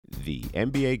The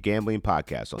NBA Gambling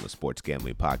Podcast on the Sports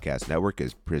Gambling Podcast Network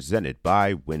is presented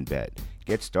by WynnBET.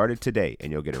 Get started today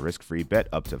and you'll get a risk-free bet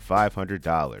up to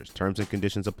 $500. Terms and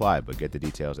conditions apply, but get the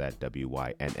details at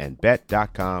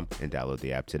wynnbet.com and download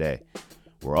the app today.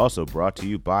 We're also brought to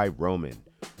you by Roman.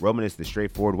 Roman is the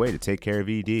straightforward way to take care of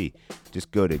ED. Just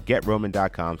go to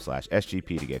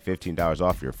getroman.com/SGP to get $15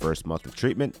 off your first month of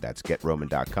treatment. That's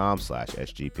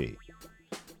getroman.com/SGP.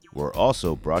 We're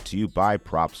also brought to you by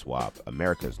PropSwap,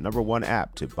 America's #1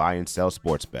 app to buy and sell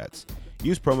sports bets.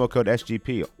 Use promo code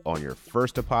SGP on your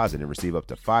first deposit and receive up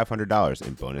to $500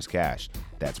 in bonus cash.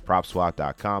 That's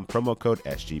PropSwap.com, promo code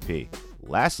SGP.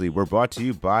 Lastly, we're brought to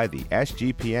you by the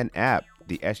SGPN app.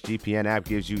 The SGPN app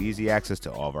gives you easy access to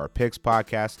all of our picks,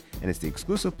 podcasts, and it's the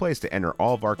exclusive place to enter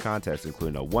all of our contests,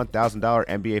 including a $1,000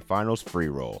 NBA Finals free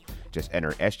roll. Just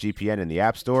enter SGPN in the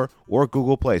App Store or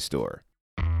Google Play Store.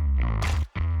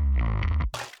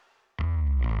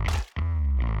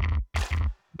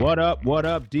 What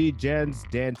up, D-Gens?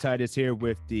 Dan Titus here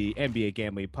with the NBA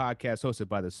Gambling Podcast, hosted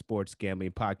by the Sports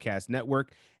Gambling Podcast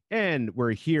Network. And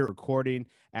we're here recording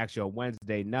actually on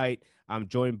Wednesday night. I'm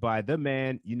joined by the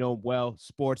man, you know well,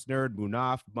 sports nerd,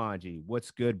 Munaf Manji.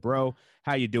 What's good, bro?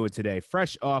 How you doing today?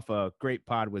 Fresh off a great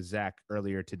pod with Zach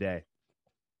earlier today.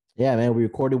 Yeah, man, we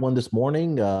recorded one this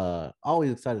morning.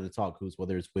 Always excited to talk hoops,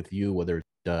 whether it's with you, whether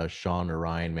it's Sean or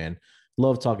Ryan, man.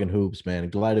 Love talking hoops, man.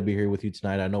 Glad to be here with you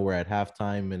tonight. I know we're at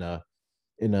halftime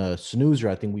in a snoozer.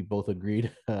 I think we both agreed.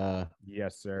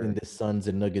 Yes, sir. In the Suns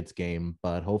and Nuggets game,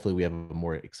 but hopefully we have a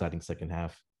more exciting second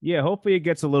half. Yeah, hopefully it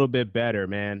gets a little bit better,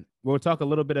 man. We'll talk a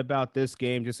little bit about this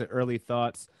game, just early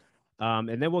thoughts,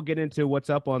 and then we'll get into what's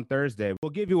up on Thursday.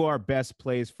 We'll give you our best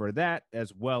plays for that,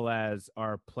 as well as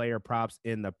our player props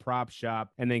in the prop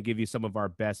shop, and then give you some of our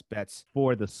best bets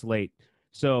for the slate.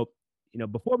 So,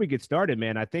 before we get started,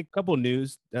 man, I think a couple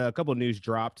news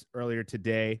dropped earlier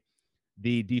today.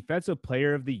 The Defensive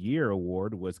Player of the Year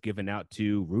award was given out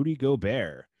to Rudy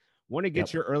Gobert. Want to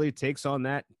get your early takes on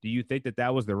that? Do you think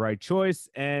that was the right choice?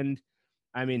 And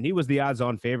I mean, he was the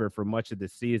odds-on favorite for much of the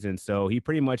season, so he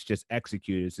pretty much just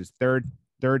executed. It's his third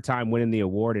time winning the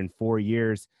award in 4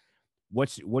 years.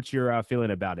 What's your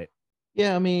feeling about it?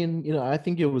 Yeah, I mean, I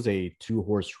think it was a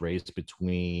two-horse race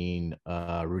between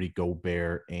Rudy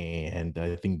Gobert and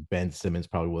I think Ben Simmons,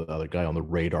 probably was the other guy on the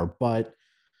radar. But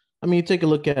I mean, take a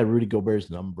look at Rudy Gobert's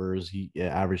numbers. He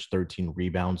averaged 13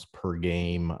 rebounds per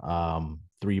game,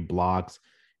 3 blocks.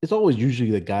 It's always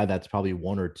usually the guy that's probably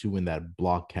 1 or 2 in that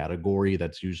block category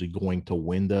that's usually going to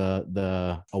win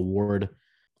the award.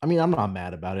 I mean, I'm not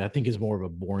mad about it. I think it's more of a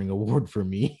boring award for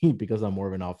me because I'm more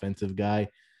of an offensive guy.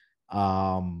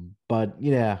 But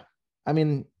yeah, I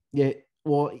mean, yeah,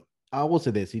 well, I will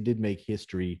say this. He did make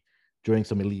history joining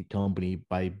some elite company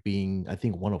by being, I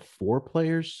think, one of 4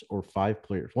 players or 5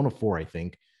 players, one of 4, I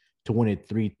think, to win it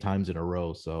 3 times in a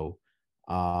row. So,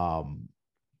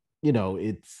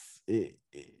 it's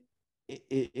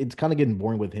kind of getting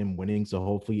boring with him winning. So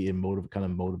hopefully it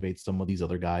motivates some of these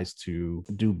other guys to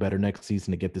do better next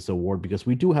season to get this award, because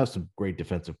we do have some great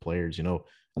defensive players. I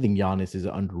think Giannis is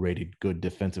an underrated good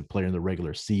defensive player in the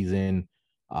regular season.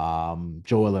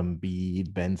 Joel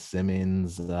Embiid, Ben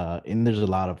Simmons, and there's a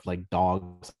lot of like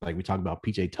dogs, like we talked about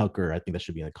PJ Tucker. I think that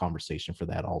should be in the conversation for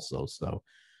that also. So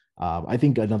I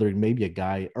think maybe a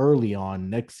guy early on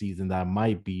next season that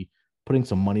might be putting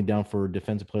some money down for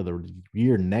defensive player of the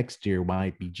year next year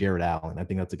might be Jared Allen. I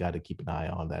think that's a guy to keep an eye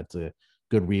on. That's a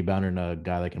good rebounder and a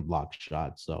guy that can block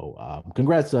shots. So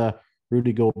congrats,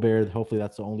 Rudy Gobert. Hopefully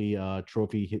that's the only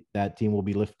trophy that team will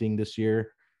be lifting this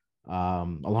year,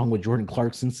 along with Jordan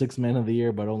Clarkson, 6th man of the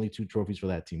year, but only 2 trophies for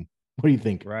that team. What do you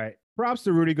think? Right. Props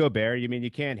to Rudy Gobert. I mean,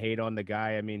 you can't hate on the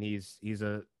guy. I mean, he's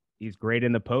great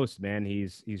in the post, man.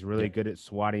 He's really good at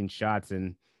swatting shots,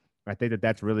 and I think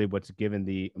that's really what's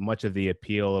given much of the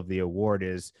appeal of the award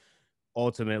is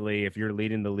ultimately if you're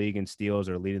leading the league in steals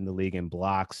or leading the league in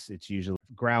blocks, it's usually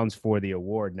grounds for the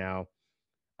award. Now,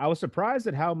 I was surprised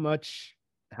at how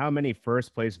many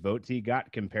first place votes he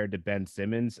got compared to Ben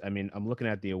Simmons. I mean, I'm looking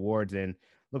at the awards and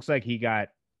looks like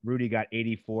Rudy got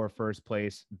 84 first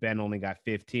place. Ben only got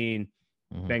 15.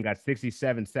 Mm-hmm. Ben got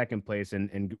 67 second place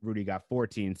and Rudy got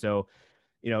 14. So,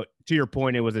 to your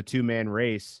point, it was a 2-man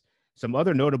race. Some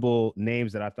other notable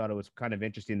names that I thought it was kind of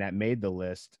interesting that made the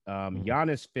list.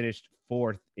 Giannis finished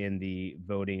 4th in the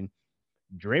voting.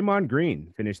 Draymond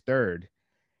Green finished 3rd.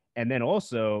 And then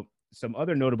also some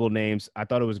other notable names. I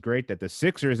thought it was great that the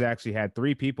Sixers actually had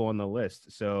 3 people on the list.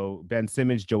 So Ben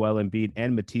Simmons, Joel Embiid,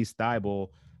 and Matisse Thybulle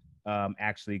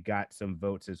actually got some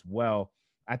votes as well.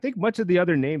 I think much of the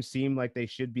other names seem like they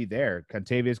should be there.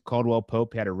 Kentavious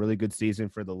Caldwell-Pope had a really good season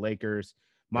for the Lakers.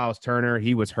 Miles Turner,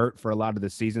 he was hurt for a lot of the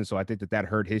season, so I think that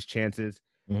hurt his chances.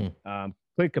 Mhm.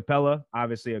 Clint Capella,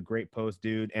 obviously a great post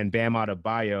dude, and Bam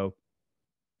Adebayo,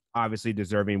 obviously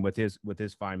deserving with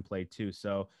his fine play too.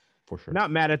 So For sure.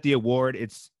 not mad at the award.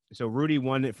 It's so Rudy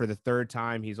won it for the third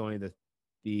time. He's only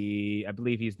the I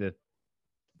believe he's the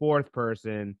fourth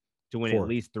person to win at Four.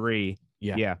 least three.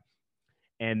 Yeah. Yeah.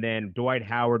 And then Dwight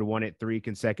Howard won it 3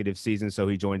 consecutive seasons, so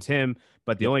he joins him.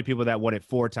 But the Yep. only people that won it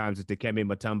 4 times is Dikembe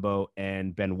Mutombo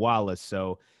and Ben Wallace.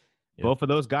 So Yep. both of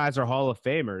those guys are Hall of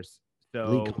Famers.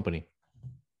 Elite So company.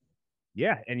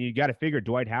 yeah, and you got to figure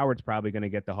Dwight Howard's probably going to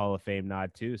get the Hall of Fame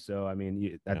nod too. So I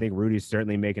mean, I think Rudy's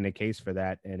certainly making a case for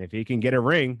that. And if he can get a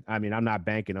ring, I mean, I'm not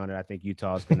banking on it. I think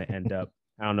Utah's going to end up.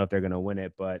 I don't know if they're going to win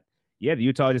it, but yeah, the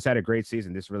Utah just had a great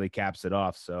season. This really caps it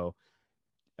off. So,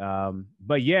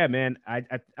 but yeah, man,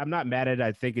 I'm not mad at it.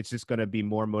 I think it's just going to be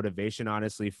more motivation,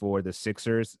 honestly, for the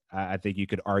Sixers. I think you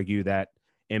could argue that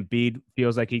Embiid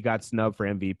feels like he got snubbed for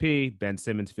MVP. Ben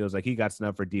Simmons feels like he got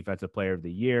snubbed for Defensive Player of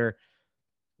the Year.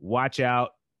 Watch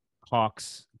out,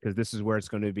 Hawks, because this is where it's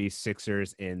going to be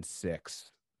Sixers in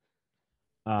 6.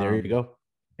 There you go.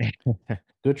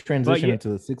 Good transition into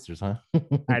the Sixers, huh?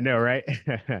 I know, right?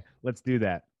 Let's do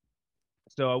that.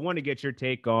 So I want to get your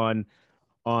take on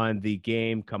the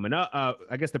game coming up.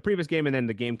 I guess the previous game and then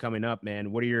the game coming up,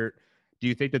 man. Do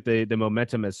you think that the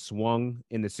momentum has swung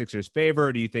in the Sixers' favor?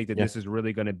 Or do you think that this is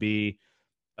really going to be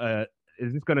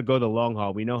is this going to go the long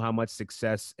haul? We know how much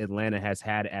success Atlanta has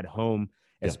had at home,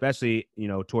 especially,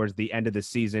 towards the end of the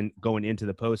season, going into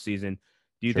the postseason.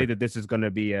 Do you think that this is going to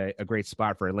be a great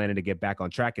spot for Atlanta to get back on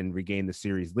track and regain the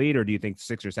series lead, or do you think the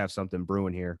Sixers have something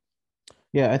brewing here?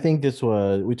 Yeah, I think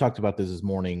we talked about this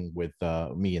morning with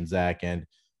me and Zach, and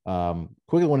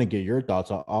quickly want to get your thoughts.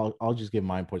 I'll just give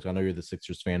my points. I know you're the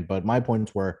Sixers fan, but my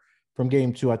points were from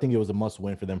game 2. I think it was a must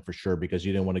win for them for sure, because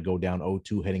you didn't want to go down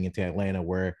 0-2 heading into Atlanta,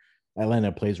 where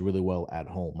Atlanta plays really well at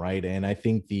home, right? And I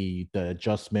think the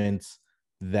adjustments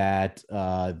that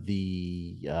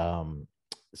the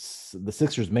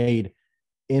Sixers made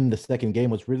in the second game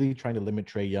was really trying to limit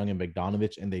Trae Young and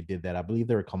Bogdanovic, and they did that. I believe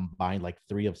they were combined like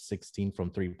 3 of 16 from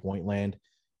 3-point land.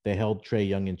 They held Trae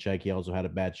Young in check. He also had a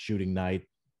bad shooting night.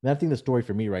 And I think the story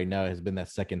for me right now has been that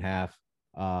second half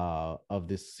of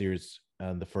this series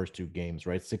in the first 2 games,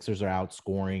 right? Sixers are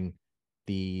outscoring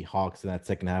the Hawks in that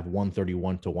second half,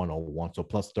 131-101, so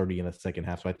plus 30 in the second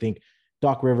half. So I think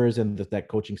Doc Rivers and that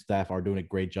coaching staff are doing a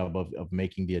great job of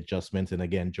making the adjustments. And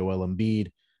again, Joel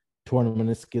Embiid, torn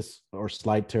meniscus or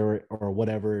slight tear or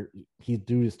whatever, he's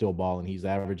due to still ball, and he's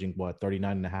averaging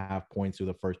 39.5 points through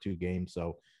the first 2 games.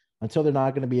 So until they're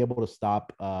not going to be able to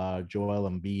stop Joel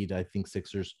Embiid, I think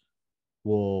Sixers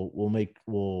will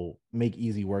make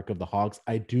easy work of the Hawks.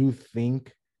 I do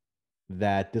think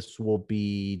that this will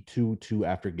be 2-2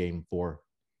 after game 4.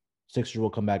 Sixers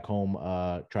will come back home,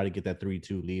 try to get that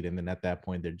 3-2 lead, and then at that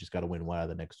point, they just got to win one out of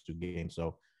the next 2 games.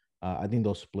 So I think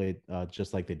they'll split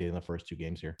just like they did in the first 2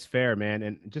 games here. It's fair, man.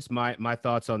 And just my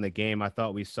thoughts on the game, I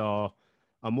thought we saw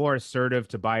a more assertive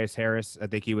Tobias Harris. I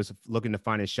think he was looking to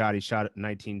find his shot. He shot it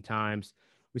 19 times.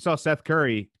 We saw Seth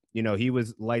Curry, he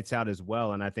was lights out as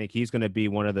well. And I think he's going to be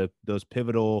one of those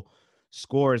pivotal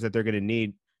scorers that they're going to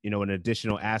need, an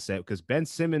additional asset, because Ben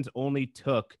Simmons only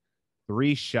took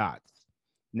 3 shots.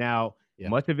 Now,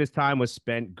 much of his time was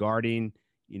spent guarding,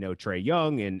 Trae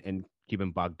Young and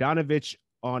keeping Bogdanovic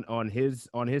on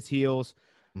his heels.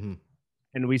 Mm-hmm.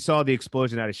 And we saw the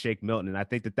explosion out of Shake Milton. And I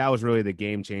think that was really the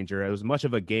game changer. It was much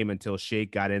of a game until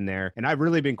Shake got in there. And I've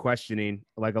really been questioning,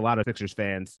 like a lot of Sixers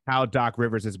fans, how Doc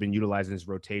Rivers has been utilizing his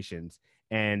rotations.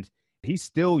 And he's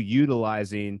still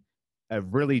utilizing a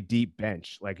really deep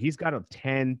bench. Like, he's got a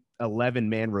 10, 11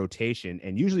 man rotation.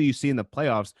 And usually you see in the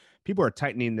playoffs, people are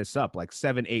tightening this up, like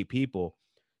 7, 8 people.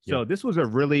 So this was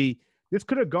this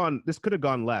could have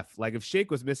gone left. Like, if Shake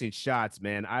was missing shots,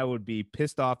 man, I would be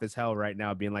pissed off as hell right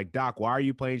now, being like, Doc, why are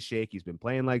you playing Shake? He's been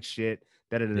playing like shit,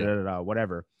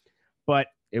 whatever. But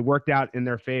it worked out in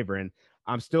their favor. And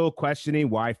I'm still questioning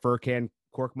why Furkan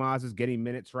Korkmaz is getting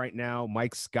minutes right now.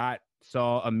 Mike Scott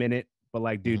saw a minute, but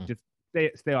like, dude, just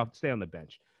stay on the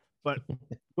bench. But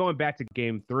going back to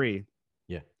game 3,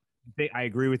 I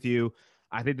agree with you.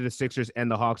 I think that the Sixers and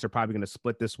the Hawks are probably going to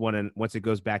split this one. And once it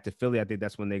goes back to Philly, I think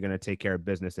that's when they're going to take care of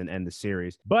business and end the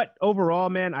series. But overall,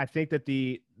 man, I think that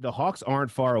the Hawks aren't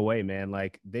far away, man.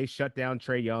 Like, they shut down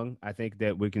Trae Young. I think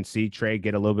that we can see Trae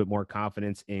get a little bit more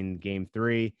confidence in game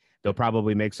 3. They'll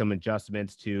probably make some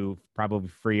adjustments to probably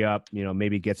free up,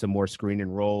 maybe get some more screen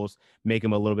and rolls, make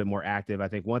him a little bit more active. I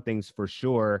think one thing's for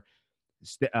sure,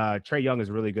 Trae Young is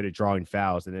really good at drawing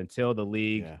fouls. And until the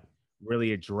league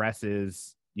really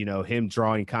addresses him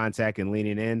drawing contact and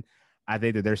leaning in, I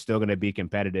think that they're still going to be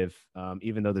competitive.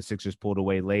 Even though the Sixers pulled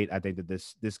away late, I think that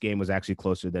this game was actually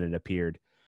closer than it appeared.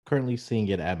 Currently seeing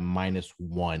it at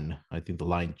 -1. I think the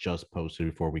line just posted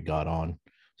before we got on.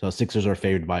 So Sixers are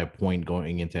favored by a point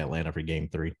going into Atlanta for game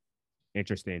 3.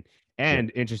 Interesting. Yeah.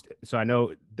 And interesting. So I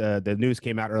know the news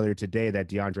came out earlier today that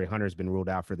DeAndre Hunter has been ruled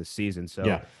out for the season. So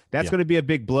Yeah. that's Yeah. going to be a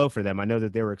big blow for them. I know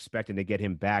that they were expecting to get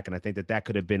him back, and I think that that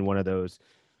could have been one of those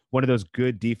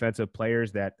good defensive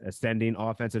players, that ascending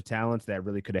offensive talents that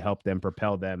really could have helped them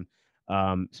propel them.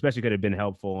 Especially could have been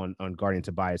helpful on guarding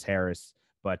Tobias Harris,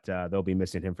 but they'll be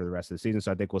missing him for the rest of the season.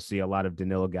 So I think we'll see a lot of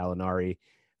Danilo Gallinari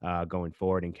going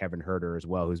forward, and Kevin Herter as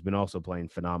well, who's been also playing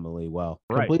phenomenally well.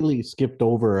 Right. Completely skipped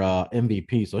over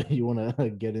MVP. So you want to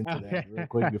get into that real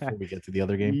quick before we get to the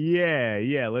other game?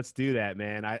 Yeah, let's do that,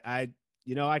 man.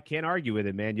 I can't argue with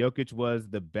it, man. Jokic was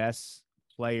the best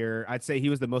player. I'd say he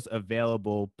was the most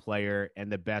available player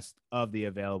and the best of the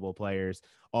available players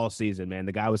all season, man.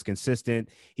 The guy was consistent.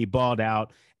 He balled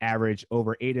out, averaged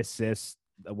over 8 assists,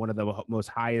 one of the most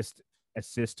highest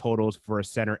assist totals for a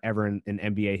center ever in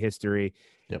NBA history.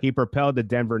 Yep. He propelled the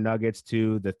Denver Nuggets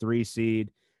to the 3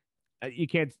 seed. You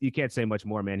can't say much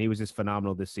more, man. He was just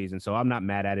phenomenal this season. So I'm not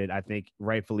mad at it. I think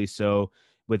rightfully so.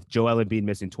 With Joel Embiid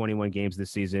missing 21 games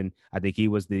this season, I think he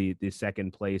was the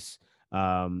second place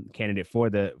candidate for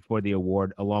the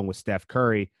award, along with Steph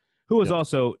Curry, who was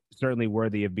also certainly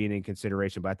worthy of being in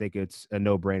consideration. But I think it's a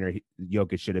no-brainer.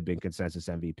 Jokic should have been consensus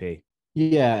MVP.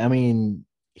 Yeah, I mean,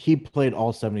 he played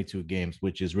all 72 games,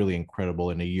 which is really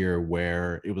incredible in a year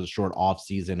where it was a short off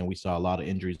season and we saw a lot of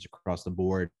injuries across the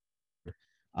board.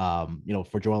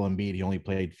 For Joel Embiid, he only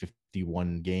played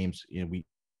 51 games. He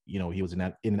was in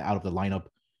and out of the lineup.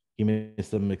 He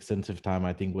missed some extensive time,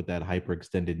 I think, with that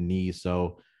hyperextended knee.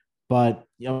 So, but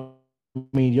I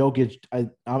mean, Jokic,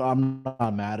 I'm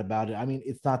not mad about it. I mean,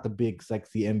 it's not the big,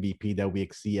 sexy MVP that we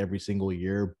see every single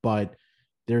year, but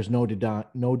there's no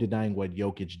denying what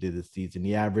Jokic did this season.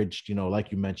 He averaged,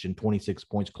 like you mentioned, 26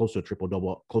 points, close to a triple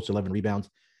double, close to 11 rebounds,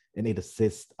 and 8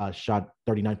 assists. Shot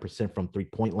 39% from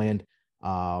 3-point land.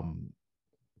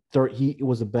 He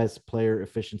was the best player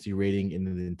efficiency rating in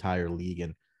the entire league.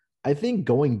 And I think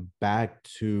going back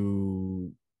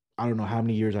to, I don't know how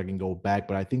many years I can go back,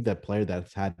 but I think that player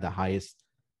that's had the highest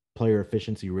player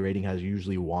efficiency rating has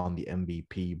usually won the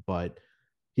MVP. But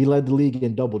he led the league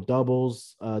in double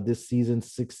doubles this season.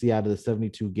 60 out of the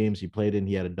 72 games he played in,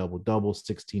 he had a double double,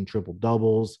 16 triple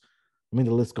doubles. I mean,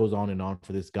 the list goes on and on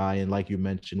for this guy. And like you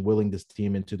mentioned, willing this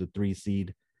team into the 3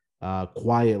 seed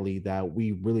quietly, that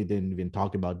we really didn't even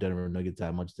talk about Denver Nuggets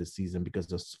that much this season because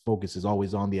the focus is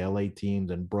always on the LA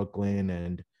teams and Brooklyn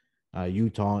and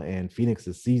Utah and Phoenix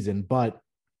this season. But,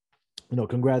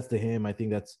 congrats to him. I think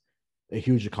that's a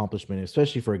huge accomplishment,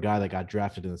 especially for a guy that got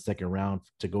drafted in the second round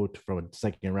to go from a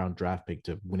second round draft pick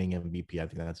to winning MVP. I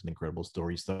think that's an incredible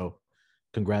story. So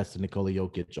congrats to Nikola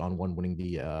Jokic on winning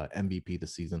the MVP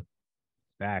this season.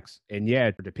 Facts. And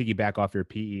yeah, to piggyback off your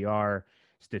PER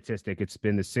statistic, it's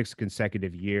been the 6th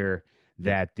consecutive year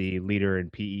that the leader in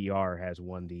PER has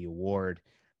won the award.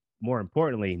 More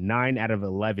importantly, 9 out of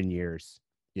 11 years,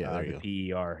 the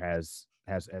PER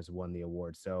has won the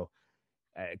award. So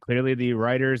clearly, the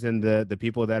writers and the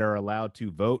people that are allowed to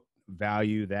vote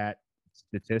value that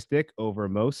statistic over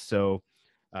most. So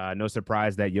no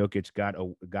surprise that Jokic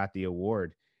got the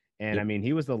award. And I mean,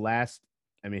 he was the last.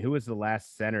 I mean, who was the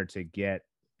last center to get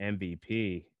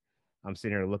MVP? I'm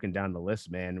sitting here looking down the list,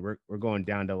 man. We're going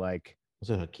down to like, was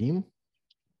it Hakeem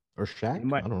or Shaq?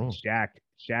 I don't know.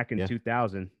 Shaq in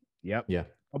 2000. Yep. Yeah.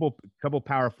 Couple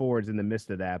power forwards in the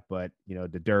midst of that, but the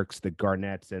Dirks, the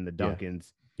Garnetts, and the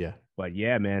Duncans. Yeah. But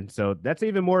yeah, man. So that's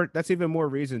even more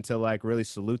reason to like really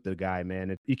salute the guy,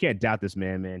 man. You can't doubt this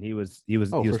man. He was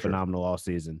phenomenal all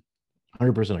season.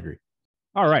 100% agree.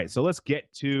 All right, so let's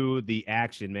get to the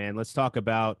action, man. Let's talk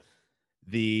about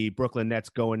the Brooklyn Nets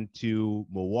going to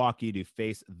Milwaukee to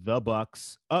face the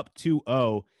Bucks, up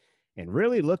 2-0, and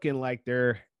really looking like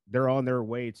they're on their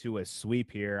way to a sweep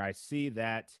here. I see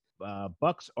that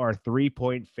Bucks are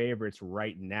 3-point favorites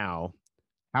right now.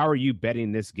 How are you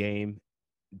betting this game?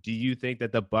 Do you think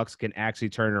that the Bucks can actually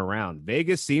turn it around?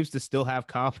 Vegas seems to still have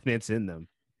confidence in them.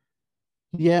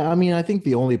 Yeah, I mean, I think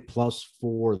the only plus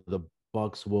for the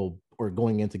Bucks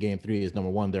going into game 3 is, number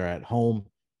one, they're at home.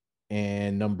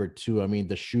 And number two, I mean,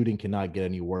 the shooting cannot get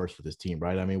any worse for this team,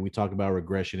 right? I mean, we talk about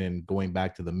regression and going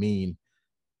back to the mean.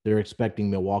 They're expecting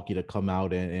Milwaukee to come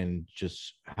out and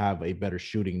just have a better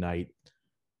shooting night.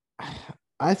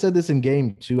 I said this in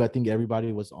game 2. I think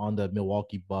everybody was on the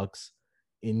Milwaukee Bucks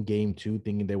in game 2,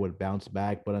 thinking they would bounce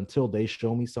back. But until they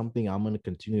show me something, I'm going to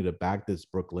continue to back this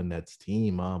Brooklyn Nets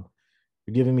team.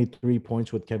 You're giving me 3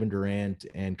 points with Kevin Durant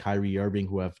and Kyrie Irving,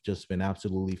 who have just been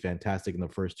absolutely fantastic in the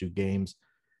first two games,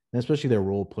 and especially their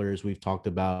role players we've talked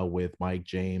about with Mike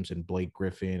James and Blake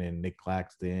Griffin and Nick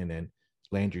Claxton and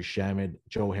Landry Shamet,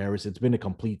 Joe Harris. It's been a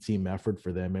complete team effort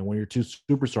for them. And when your two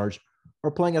superstars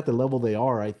are playing at the level they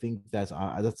are, I think that's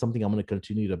something I'm going to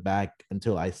continue to back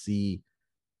until I see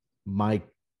Mike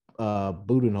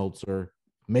Budenholzer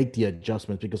make the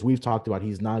adjustments, because we've talked about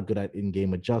he's not good at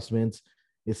in-game adjustments.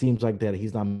 It seems like that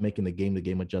he's not making the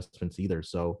game-to-game adjustments either.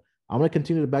 So I'm going to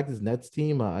continue to back this Nets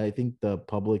team. I think the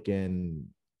public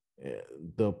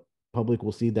the public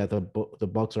will see that the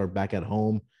Bucks are back at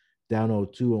home down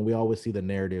 0-2, and we always see the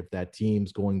narrative that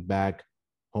teams going back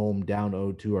home down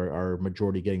 0-2 are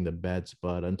majority getting the bets.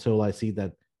 But until I see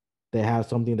that they have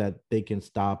something that they can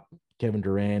stop Kevin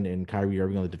Durant and Kyrie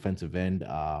Irving on the defensive end,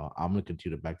 I'm going to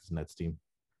continue to back this Nets team.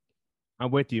 I'm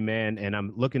with you, man. And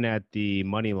I'm looking at the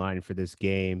money line for this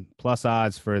game, plus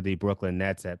odds for the Brooklyn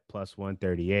Nets at plus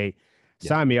 138. Yeah.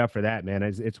 Sign me up for that, man.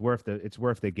 It's worth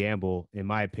the gamble, in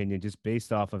my opinion, just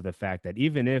based off of the fact that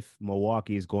even if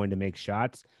Milwaukee is going to make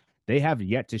shots, they have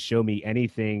yet to show me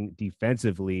anything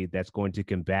defensively that's going to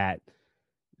combat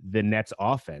the Nets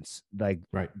offense. Like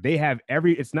Right. they have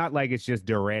it's not like it's just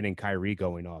Durant and Kyrie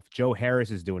going off. Joe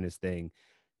Harris is doing his thing.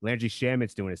 Landry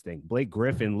Shamit's doing his thing. Blake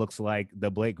Griffin looks like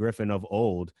the Blake Griffin of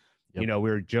old. Yep. You know,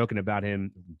 we were joking about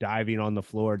him diving on the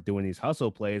floor, doing these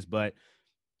hustle plays, but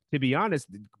to be honest,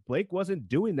 Blake wasn't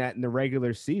doing that in the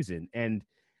regular season. And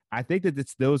I think that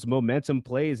it's those momentum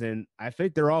plays, and I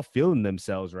think they're all feeling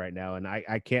themselves right now. And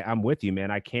I can't, I'm with you,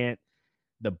 man. I can't,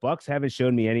 the Bucks haven't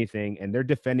shown me anything, and they're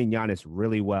defending Giannis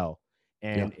really well.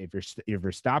 And Yeah. if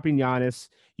you're stopping Giannis,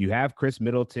 you have Chris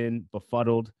Middleton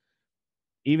befuddled.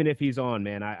 Even if he's on,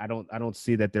 man, I don't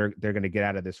see that they're going to get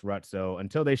out of this rut. So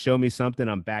until they show me something,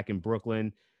 I'm back in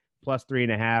Brooklyn plus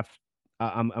 3.5.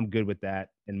 I'm good with that.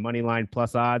 And money line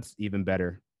plus odds, even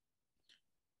better.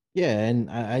 Yeah, and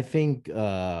I think,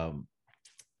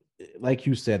 like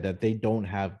you said, that they don't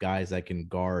have guys that can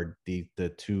guard the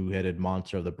two-headed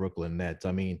monster of the Brooklyn Nets.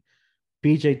 I mean,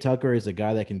 PJ Tucker is a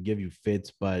guy that can give you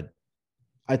fits, but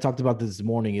I talked about this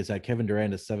morning is that Kevin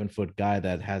Durant is a 7-foot guy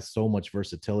that has so much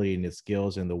versatility in his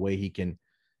skills and the way he can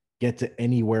get to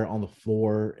anywhere on the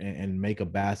floor and make a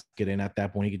basket. And at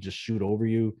that point, he could just shoot over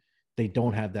you. They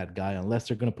don't have that guy unless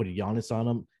they're going to put Giannis on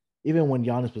him. Even when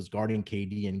Giannis was guarding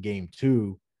KD in game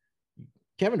 2,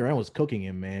 Kevin Durant was cooking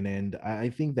him, man. And I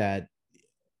think that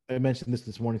I mentioned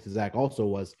this morning to Zach also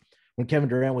was when Kevin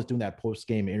Durant was doing that post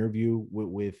game interview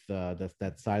with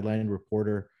that sideline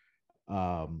reporter.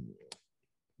 Um,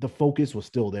 the focus was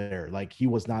still there. Like he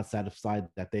was not satisfied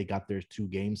that they got their 2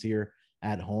 games here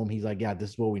at home. He's like, yeah, this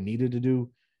is what we needed to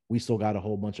do. We still got a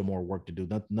whole bunch of more work to do.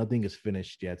 Nothing is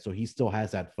finished yet. So he still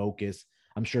has that focus.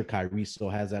 I'm sure Kyrie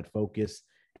still has that focus.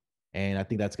 And I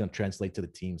think that's going to translate to the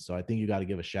team. So I think you got to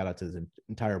give a shout out to the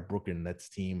entire Brooklyn Nets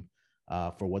team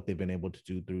for what they've been able to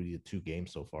do through the 2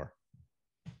 games so far.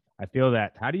 I feel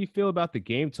that. How do you feel about the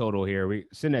game total here? We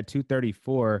sitting at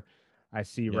 234. I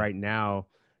see right now.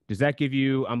 Does that give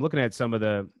you? I'm looking at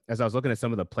as I was looking at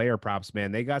some of the player props,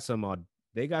 man. They got some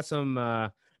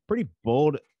pretty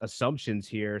bold assumptions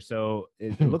here. So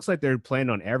it looks like they're planning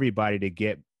on everybody to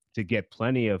get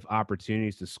plenty of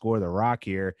opportunities to score the rock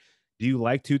here. Do you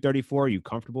like 234? Are you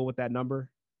comfortable with that number?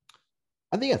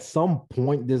 I think at some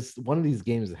point, this one of these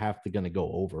games have to going to go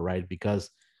over, right? Because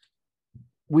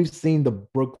we've seen the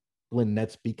Brooklyn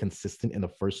Nets be consistent in the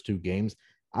first 2 games.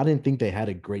 I didn't think they had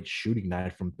a great shooting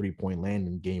night from 3-point land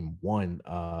in game 1.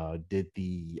 Did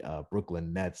the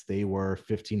Brooklyn Nets? They were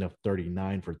 15 of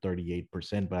 39 for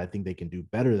 38%, but I think they can do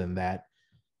better than that.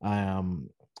 And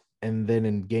then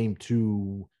in game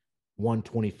 2,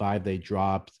 125 they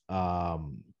dropped.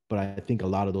 But I think a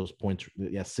lot of those points,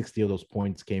 60 of those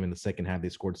points came in the second half. They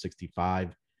scored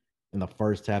 65 in the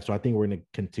first half. So I think we're going to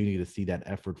continue to see that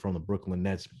effort from the Brooklyn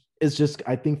Nets. It's just,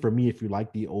 I think for me, if you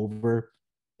like the over,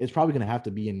 it's probably going to have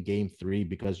to be in game 3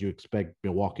 because you expect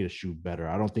Milwaukee to shoot better.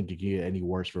 I don't think you can get any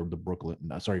worse for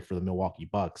the Milwaukee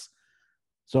Bucks.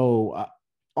 So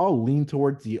I'll lean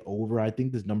towards the over. I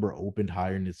think this number opened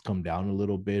higher and it's come down a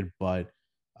little bit, but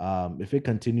if it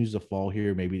continues to fall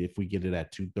here, maybe if we get it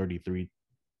at 233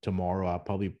 tomorrow, I'll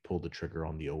probably pull the trigger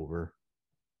on the over.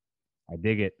 I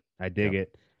dig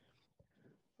it.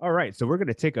 All right, so we're going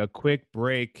to take a quick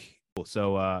break.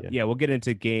 So we'll get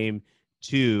into game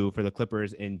 2 for the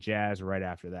Clippers and Jazz right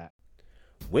after that.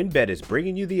 WynnBET is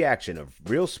bringing you the action of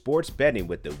real sports betting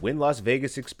with the Wynn Las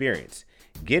Vegas experience.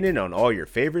 Get in on all your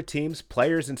favorite teams,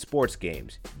 players, and sports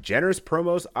games. Generous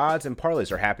promos, odds, and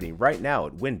parlays are happening right now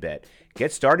at WynnBET.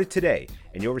 Get started today,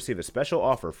 and you'll receive a special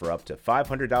offer for up to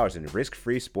 $500 in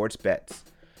risk-free sports bets.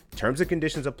 Terms and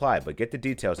conditions apply, but get the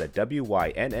details at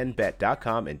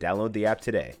wynnbet.com and download the app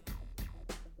today.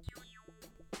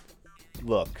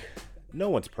 Look, no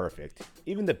one's perfect.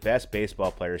 Even the best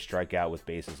baseball players strike out with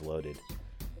bases loaded.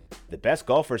 The best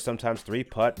golfers sometimes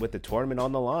three-putt with the tournament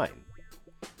on the line.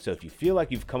 So if you feel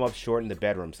like you've come up short in the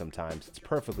bedroom sometimes, it's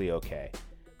perfectly okay.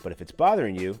 But if it's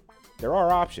bothering you, there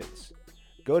are options.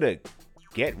 Go to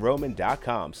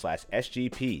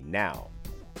GetRoman.com/SGP now.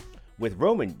 With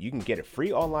Roman, you can get a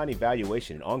free online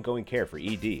evaluation and ongoing care for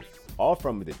ED, all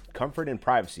from the comfort and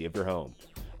privacy of your home.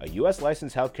 A U.S.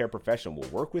 licensed healthcare professional will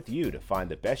work with you to find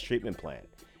the best treatment plan.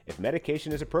 If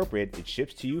medication is appropriate, it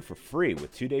ships to you for free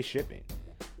with 2-day shipping.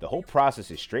 The whole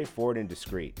process is straightforward and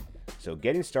discreet. So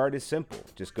getting started is simple.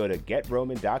 Just go to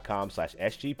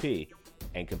GetRoman.com/SGP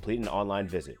and complete an online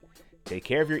visit. Take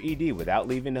care of your ED without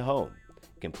leaving the home.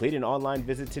 Complete an online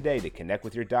visit today to connect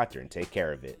with your doctor and take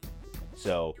care of it.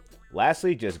 So,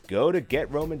 lastly, just go to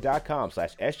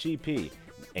GetRoman.com/SGP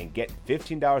and get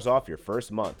 $15 off your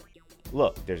first month.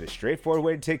 Look, there's a straightforward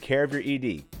way to take care of your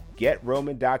ED.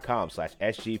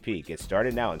 GetRoman.com/SGP. Get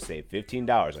started now and save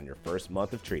 $15 on your first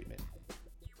month of treatment.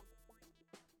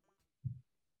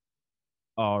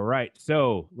 All right,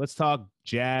 so let's talk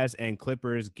Jazz and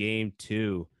Clippers game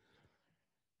 2.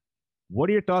 What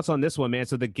are your thoughts on this one, man?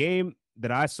 So the game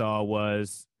that I saw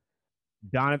was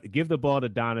give the ball to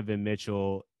Donovan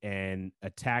Mitchell and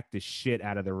attack the shit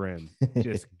out of the rim.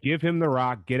 Just give him the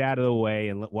rock, get out of the way,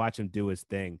 and watch him do his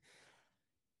thing.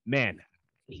 Man,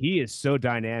 he is so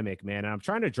dynamic, man. And I'm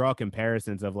trying to draw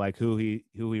comparisons of like who he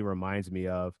reminds me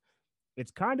of.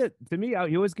 It's kind of, to me, he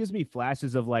always gives me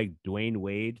flashes of like Dwayne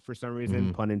Wade for some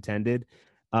reason, pun intended.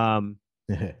 And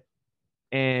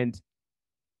I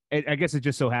guess it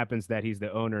just so happens that he's the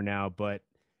owner now, but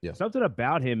something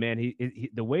about him, man, he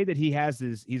the way that he has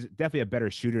he's definitely a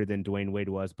better shooter than Dwayne Wade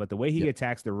was, but the way he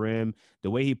attacks the rim, the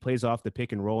way he plays off the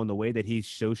pick and roll, and the way that he's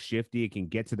so shifty and can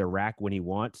get to the rack when he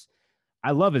wants.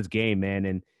 I love his game, man.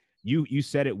 And you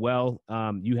said it well.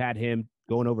 You had him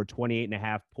going over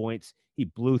 28.5 points. He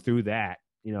blew through that,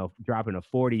 dropping a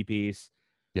 40 piece.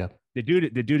 Yeah. The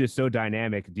dude is so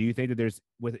dynamic. Do you think that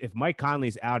if Mike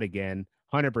Conley's out again,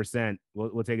 100%,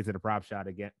 we'll take it to the prop shop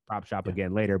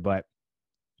again later, but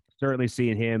certainly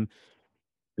seeing him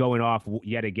going off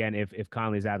yet again if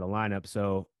Conley's out of the lineup.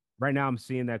 So right now I'm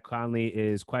seeing that Conley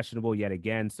is questionable yet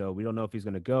again. So we don't know if he's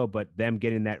going to go, but them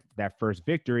getting that first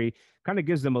victory kind of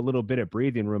gives them a little bit of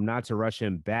breathing room not to rush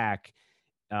him back.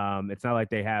 It's not like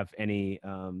they have any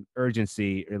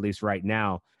urgency, at least right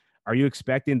now. Are you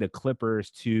expecting the Clippers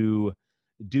to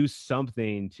do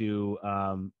something to,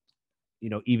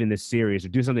 even this series or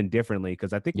do something differently?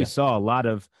 Because I think we saw a lot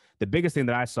of the biggest thing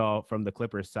that I saw from the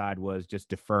Clippers side was just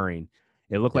deferring.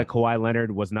 It looked like Kawhi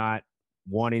Leonard was not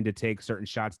wanting to take certain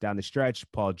shots down the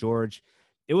stretch. Paul George,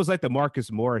 it was like the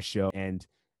Marcus Morris show. And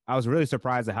I was really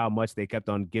surprised at how much they kept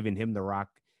on giving him the rock.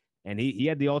 And he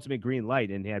had the ultimate green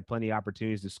light and he had plenty of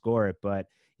opportunities to score it. But,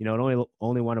 it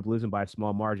only wound up losing by a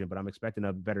small margin. But I'm expecting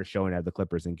a better showing out of the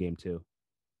Clippers in game 2.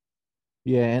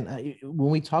 Yeah, and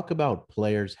when we talk about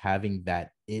players having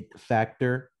that it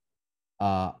factor,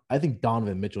 I think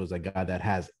Donovan Mitchell is a guy that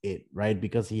has it, right?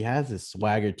 Because he has this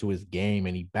swagger to his game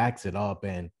and he backs it up.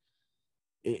 And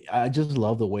I just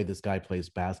love the way this guy plays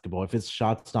basketball. If his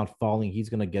shot's not falling, he's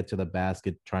going to get to the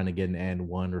basket trying to get an and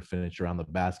one or finish around the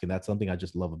basket. That's something I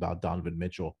just love about Donovan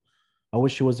Mitchell. I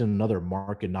wish he was in another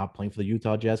market not playing for the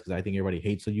Utah Jazz because I think everybody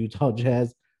hates the Utah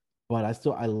Jazz. But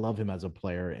I love him as a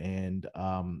player. And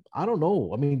I don't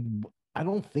know. I mean, I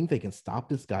don't think they can stop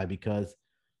this guy because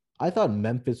I thought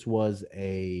Memphis was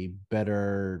a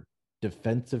better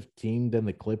defensive team than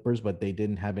the Clippers, but they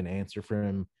didn't have an answer for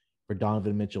him, for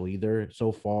Donovan Mitchell either.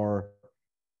 So far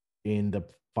in the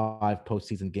 5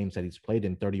 postseason games that he's played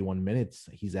in 31 minutes,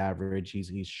 he's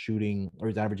averaging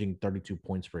 32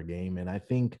 points per game. And I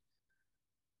think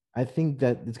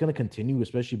that it's going to continue,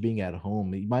 especially being at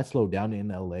home. He might slow down in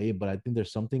LA, but I think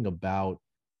there's something about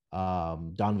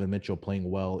Donovan Mitchell playing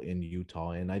well in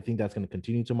Utah. And I think that's going to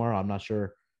continue tomorrow. I'm not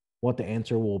sure what the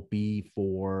answer will be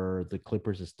for the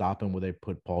Clippers to stop him. Will they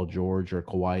put Paul George or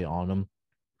Kawhi on him?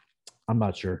 I'm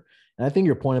not sure. And I think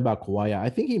your point about Kawhi, I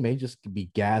think he may just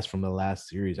be gassed from the last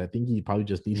series. I think he probably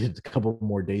just needed a couple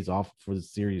more days off before the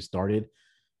series started.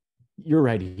 You're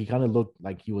right. He kind of looked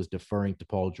like he was deferring to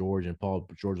Paul George, and Paul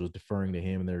George was deferring to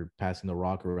him, and they're passing the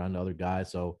rock around to other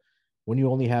guys. So when you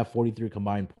only have 43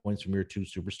 combined points from your 2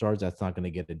 superstars, that's not going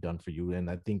to get it done for you. And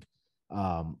I think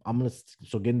I'm gonna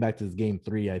so getting back to this game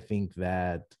three, I think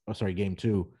that game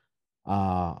two.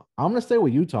 I'm gonna stay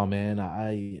with Utah, man.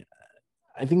 I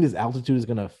think this altitude is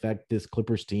gonna affect this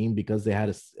Clippers team because they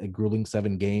had a grueling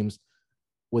 7 games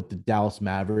with the Dallas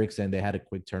Mavericks and they had a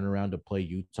quick turnaround to play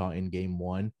Utah in game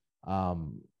one.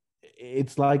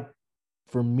 It's like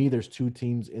for me, there's 2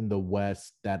 teams in the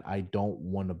West that I don't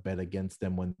want to bet against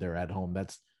them when they're at home.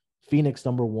 That's Phoenix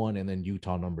number 1 and then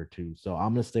Utah number 2. So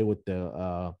I'm gonna stay with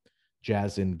the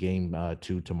Jazz in game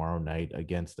 2 tomorrow night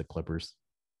against the Clippers.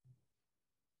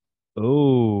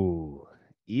 Oh,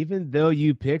 even though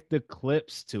you picked the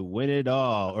Clips to win it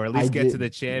all, or at I least get to the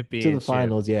did to the championship.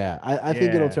 finals. Yeah, I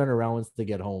think it'll Yeah, turn around once they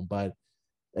get home, but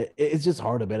it's just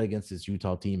hard to bet against this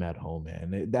Utah team at home,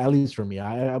 man. At least for me,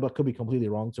 I could be completely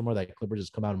wrong somewhere that Clippers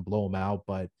just come out and blow them out,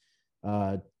 but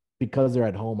uh, because they're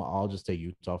at home, I'll just take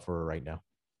Utah for right now.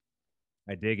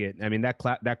 I dig it. I mean,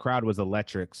 that crowd was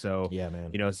electric. So, Yeah,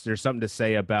 man. there's something to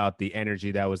say about the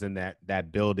energy that was in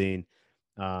that building,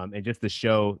 and just the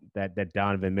show that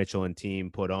Donovan Mitchell and team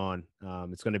put on.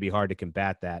 It's going to be hard to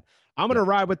combat that. I'm going to Yep.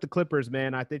 ride with the Clippers,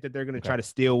 man. I think that they're going to Okay. try to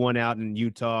steal one out in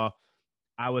Utah.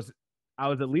 I was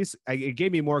at least it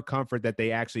gave me more comfort that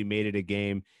they actually made it a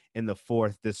game in the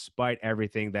fourth, despite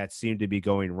everything that seemed to be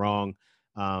going wrong,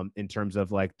 in terms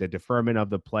of like the deferment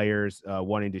of the players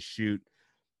wanting to shoot.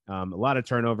 A lot of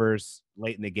turnovers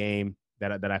late in the game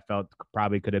that I felt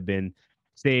probably could have been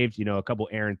saved. A couple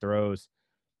errant throws.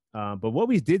 But what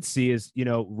we did see is,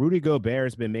 Rudy Gobert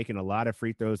has been making a lot of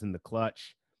free throws in the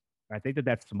clutch. I think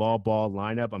that small ball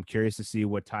lineup, I'm curious to see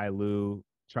what Ty Lue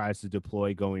tries to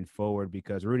deploy going forward,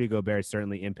 because Rudy Gobert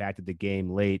certainly impacted the game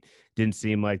late. Didn't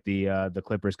seem like the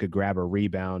Clippers could grab a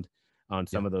rebound on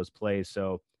some Yeah. of those plays.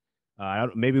 So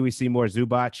maybe we see more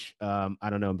Zubac. I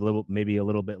don't know, maybe a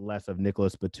little bit less of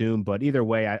Nicholas Batum. But either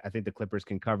way, I think the Clippers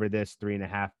can cover this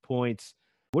 3.5 points.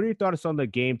 What are your thoughts on the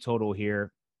game total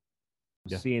here?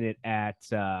 Yeah. Seeing it at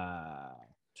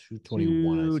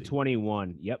 221, I see.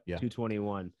 221. Yep, Yeah.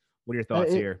 221. What are your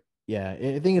thoughts here? Yeah,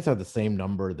 I think it's at the same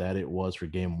number that it was for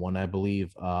game one, I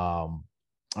believe. Or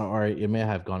it may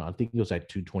have gone, I think it was at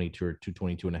 222 or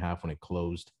 222 and a half when it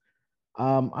closed.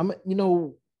 I'm,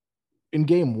 in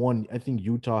game one, I think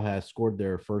Utah has scored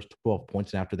their first 12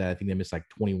 points. And after that, I think they missed like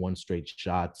 21 straight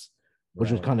shots, which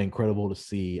was Right. kind of incredible to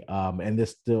see. And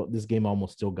this game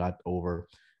almost still got over.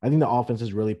 I think the offense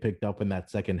has really picked up in that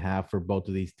second half for both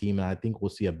of these teams. And I think we'll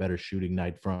see a better shooting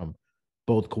night from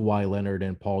both Kawhi Leonard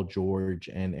and Paul George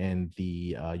and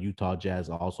the Utah Jazz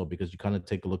also, because you kind of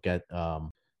take a look at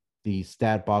the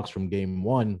stat box from game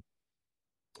one.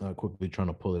 Quickly trying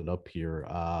to pull it up here.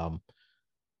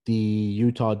 The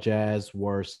Utah Jazz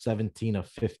were 17 of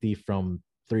 50 from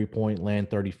 3-point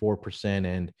land, 34%,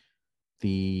 and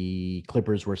the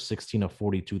Clippers were 16 of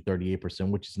 42, 38%,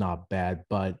 which is not bad,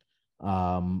 but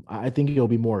I think it'll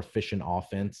be more efficient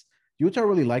offense. Utah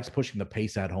really likes pushing the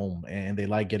pace at home, and they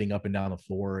like getting up and down the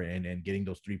floor and getting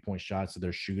those 3-point shots to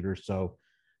their shooters. So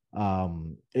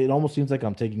it almost seems like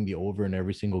I'm taking the over in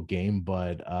every single game,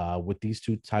 but with these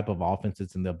two type of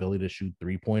offenses and the ability to shoot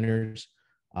 3-pointers,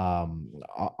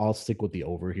 I'll stick with the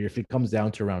over here. If it comes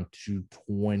down to around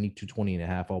 220, 220 and a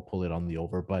half, I'll pull it on the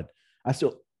over, but I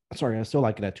still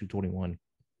like it at 221.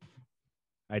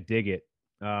 I dig it.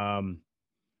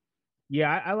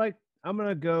 Yeah, I like. I'm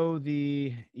gonna go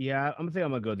the. Yeah, I'm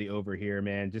gonna go the over here,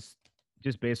 man. Just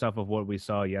based off of what we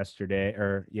saw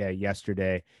yesterday,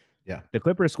 yesterday. Yeah. The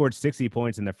Clippers scored 60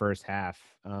 points in the first half.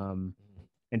 And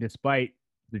despite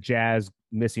the Jazz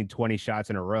missing 20 shots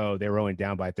in a row, they were only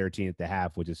down by 13 at the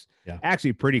half, which is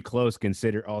actually pretty close,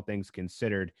 consider all things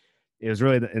considered. It was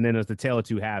really, and then it was the tale of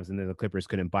two halves, and then the Clippers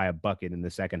couldn't buy a bucket in the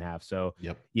second half. So,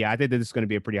 yeah, I think that this is going to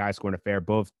be a pretty high scoring affair.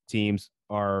 Both teams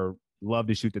love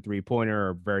to shoot the 3-pointer,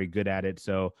 are very good at it.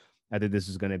 So, I think this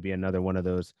is going to be another one of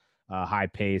those high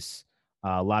pace,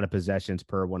 a lot of possessions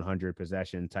per 100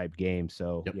 possession type game.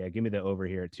 So, yeah, give me the over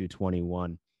here at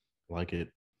 221. Like it.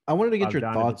 I wanted to get your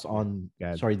Donovan, thoughts on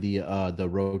yeah. the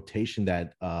rotation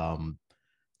that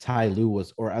Ty Lue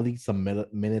was, or at least some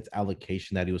minutes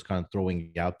allocation that he was kind of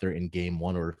throwing out there in game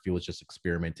one, or if he was just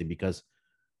experimenting, because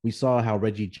we saw how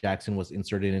Reggie Jackson was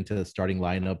inserted into the starting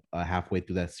lineup halfway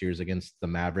through that series against the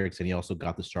Mavericks, and he also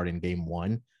got the start in game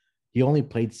one. He only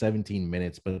played 17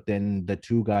 minutes, but then the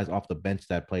two guys off the bench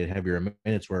that played heavier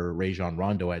minutes were Rajon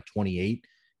Rondo at 28,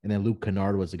 and then Luke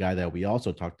Kennard was the guy that we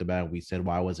also talked about. We said,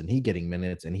 why wasn't he getting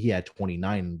minutes? And he had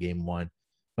 29 in game one.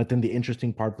 But then the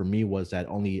interesting part for me was that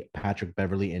only Patrick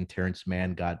Beverly and Terrence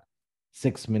Mann got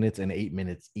 6 minutes and 8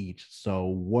 minutes each. So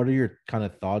what are your kind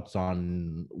of thoughts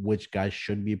on which guys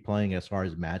should be playing as far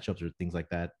as matchups or things like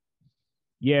that?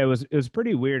 Yeah, it was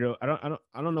pretty weird. I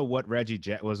don't know what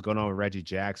was going on with Reggie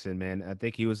Jackson, man. I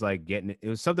think he was like getting it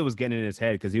was something was getting in his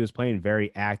head because he was playing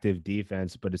very active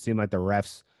defense, but it seemed like the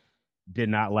refs did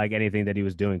not like anything that he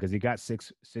was doing because he got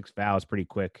six fouls pretty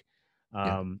quick.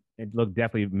 Yeah. It looked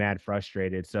definitely mad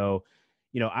frustrated. So,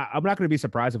 I'm not going to be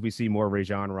surprised if we see more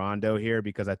Rajon Rondo here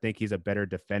because I think he's a better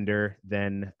defender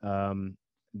than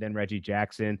Reggie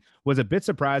Jackson. Was a bit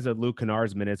surprised at Luke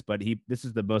Kennard's minutes, but this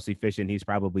is the most efficient he's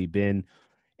probably been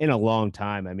in a long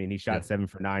time. I mean, he Yeah. shot 7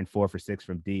 for 9, 4 for 6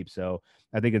 from deep. So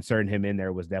I think inserting him in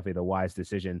there was definitely the wise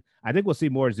decision. I think we'll see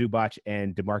more Zubac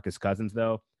and DeMarcus Cousins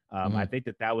though. I Mhm. think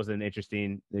that was an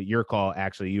interesting your call.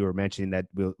 Actually, you were mentioning that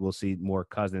we'll see more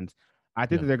Cousins. I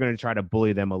think Yeah. that they're going to try to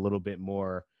bully them a little bit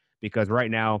more because right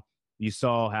now you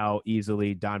saw how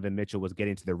easily Donovan Mitchell was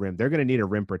getting to the rim. They're going to need a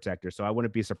rim protector, so I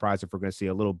wouldn't be surprised if we're going to see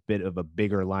a little bit of a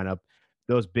bigger lineup.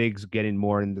 Those bigs getting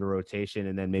more into the rotation,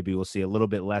 and then maybe we'll see a little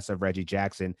bit less of Reggie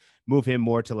Jackson. Move him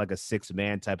more to like a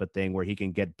 6-man type of thing where he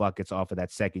can get buckets off of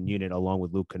that second unit along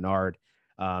with Luke Kennard,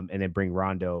 and then bring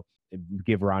Rondo,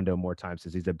 give Rondo more time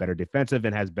since he's a better defensive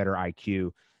and has better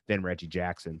IQ than Reggie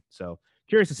Jackson. So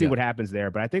curious to see Yeah. what happens there.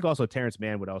 But I think also Terrence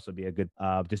Mann would also be a good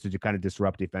just to kind of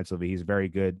disrupt defensively. He's very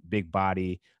good, big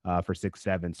body for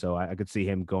 6'7". So I could see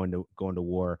him going to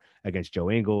war against Joe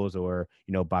Ingles or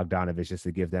Bogdanovich just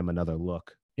to give them another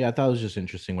look. Yeah, I thought it was just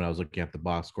interesting when I was looking at the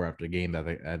box score after the game that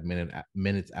they had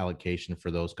minutes allocation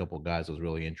for those couple guys was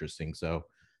really interesting. So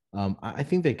I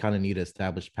think they kind of need to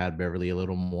establish Pat Beverly a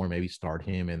little more, maybe start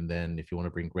him. And then if you want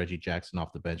to bring Reggie Jackson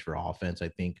off the bench for offense, I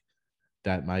think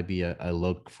that might be a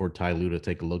look for Ty Lue to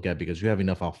take a look at because you have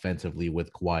enough offensively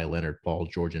with Kawhi Leonard, Paul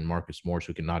George, and Marcus Morris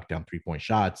who can knock down 3-point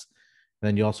shots. And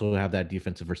then you also have that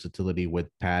defensive versatility with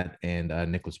Pat and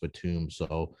Nicholas Batum.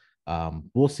 So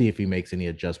we'll see if he makes any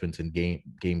adjustments in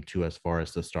game two as far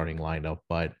as the starting lineup.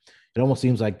 But it almost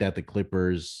seems like that the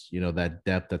Clippers, that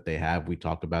depth that they have, we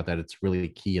talked about that it's really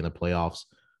key in the playoffs.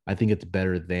 I think it's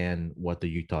better than what the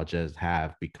Utah Jazz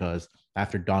have because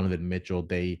after Donovan Mitchell,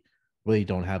 they really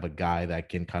don't have a guy that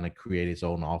can kind of create his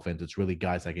own offense. It's really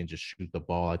guys that can just shoot the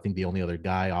ball. I think the only other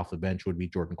guy off the bench would be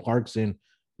Jordan Clarkson,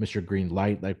 Mr. Green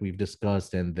Light, like we've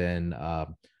discussed. And then I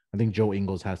think Joe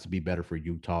Ingles has to be better for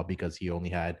Utah because he only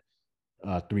had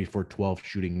 3 for 12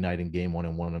 shooting night in game one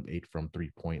and 1 of 8 from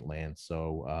 3-point land.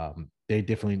 So they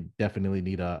definitely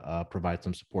need to provide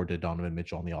some support to Donovan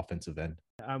Mitchell on the offensive end.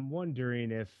 I'm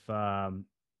wondering if I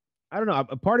don't know.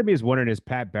 A part of me is wondering is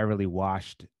Pat Beverly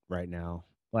washed right now?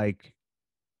 Like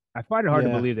I find it hard to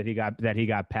Yeah. believe that he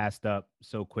got passed up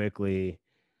so quickly.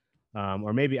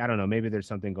 Or maybe I don't know. Maybe there's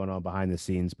something going on behind the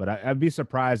scenes, but I'd be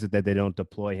surprised that they don't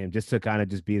deploy him just to kind of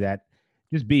just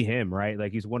be him, right?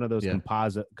 Like he's one of those Yeah.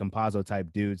 composite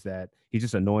type dudes that he's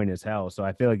just annoying as hell. So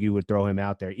I feel like you would throw him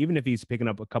out there, even if he's picking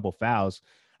up a couple fouls.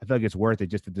 I feel like it's worth it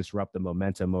just to disrupt the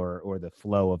momentum or the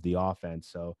flow of the offense.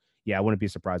 So yeah, I wouldn't be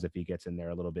surprised if he gets in there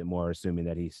a little bit more, assuming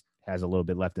that he has a little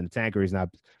bit left in the tank or he's not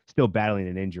still battling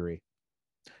an injury.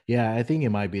 Yeah, I think it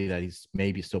might be that he's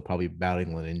maybe still probably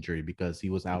battling an injury because he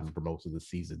was out Mhm. for most of the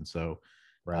season. So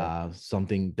Right.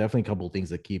 definitely a couple of things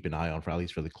to keep an eye on for at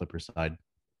least for the Clippers side.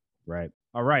 Right.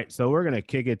 All right. So we're gonna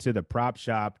kick it to the prop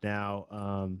shop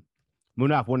now.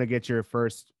 Munaf, want to get your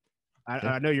first.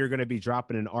 Yeah. I know you're going to be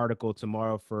dropping an article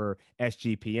tomorrow for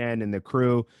SGPN and the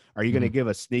crew. Are you going to Mhm. give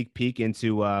a sneak peek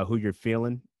into who you're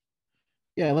feeling?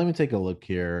 Yeah, let me take a look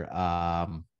here.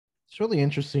 It's really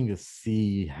interesting to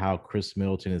see how Chris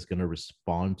Middleton is going to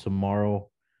respond tomorrow.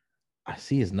 I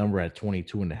see his number at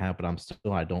 22 and a half, but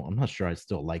I'm not sure I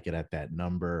still like it at that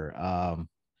number.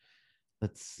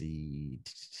 Let's see.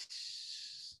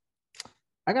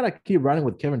 I gotta keep running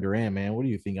with Kevin Durant, man. What do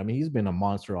you think? I mean, he's been a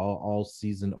monster all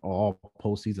season, all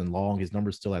postseason long. His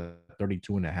number's still at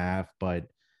 32 and a half, but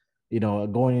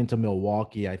going into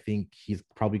Milwaukee, I think he's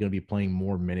probably going to be playing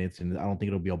more minutes, and I don't think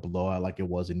it'll be a blowout like it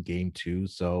was in game two.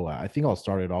 So I think I'll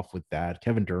start it off with that.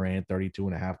 Kevin Durant, 32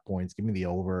 and a half points. Give me the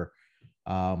over.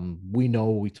 We know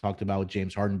we talked about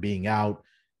James Harden being out.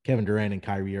 Kevin Durant and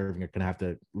Kyrie Irving are going to have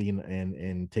to lean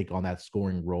and take on that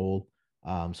scoring role.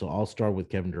 So I'll start with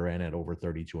Kevin Durant at over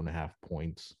 32 and a half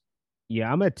points.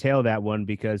 Yeah, I'm gonna tail that one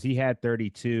because he had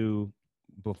 32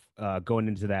 going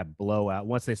into that blowout.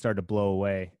 Once they started to blow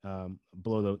away,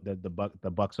 blow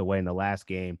the Bucks away in the last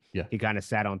game, Yeah. he kind of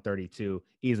sat on 32.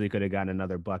 Easily could have gotten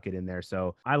another bucket in there.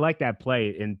 So I like that play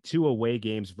in two away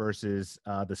games versus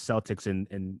the Celtics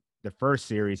in the first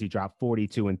series. He dropped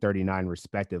 42 and 39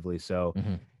 respectively. So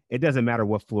Mm-hmm. it doesn't matter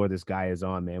what floor this guy is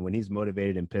on, man. When he's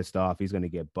motivated and pissed off, he's going to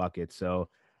get buckets. So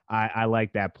I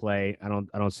like that play. I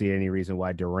don't see any reason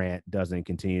why Durant doesn't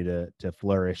continue to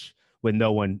flourish with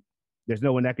no one. There's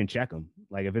no one that can check him.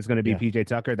 Like if it's going to be Yeah. PJ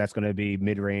Tucker, that's going to be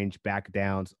mid range back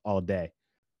downs all day.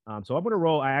 So I'm going to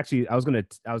roll. I was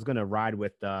going to ride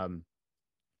with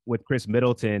Chris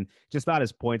Middleton. Just not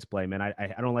his points play, man.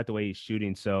 I don't like the way he's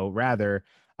shooting. So rather,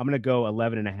 I'm going to go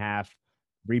 11 and a half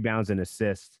rebounds and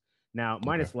assists. Now, Okay.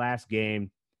 minus last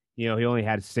game, he only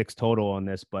had 6 total on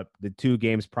this, but the 2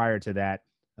 games prior to that,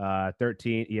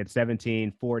 13, he had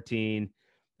 17, 14,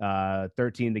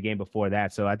 13 the game before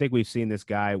that. So I think we've seen this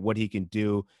guy, what he can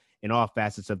do in all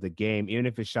facets of the game. Even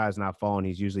if his shot is not falling,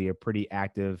 he's usually a pretty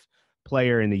active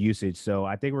player in the usage. So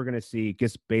I think we're going to see,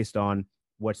 just based on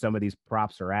what some of these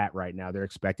props are at right now, they're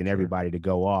expecting Sure. everybody to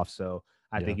go off. So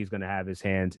I think he's going to have his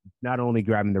hand not only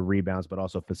grabbing the rebounds, but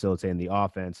also facilitating the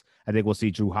offense. I think we'll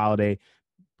see Jrue Holiday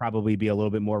probably be a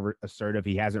little bit more assertive.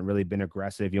 He hasn't really been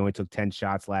aggressive. He only took 10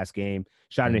 shots last game,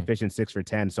 shot an efficient 6 for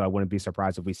 10. So I wouldn't be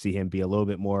surprised if we see him be a little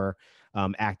bit more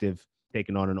active,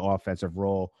 taking on an offensive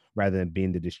role rather than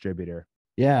being the distributor.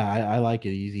 Yeah, I like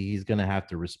it. He's going to have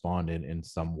to respond in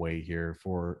some way here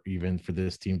for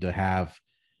this team to have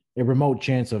a remote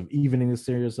chance of evening the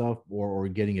series up or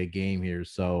getting a game here.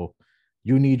 So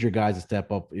you need your guys to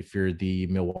step up if you're the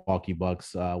Milwaukee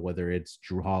Bucks, whether it's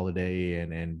Jrue Holiday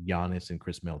and Giannis and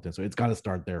Chris Middleton. So it's got to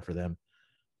start there for them.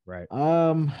 Right.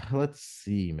 Let's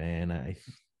see, man.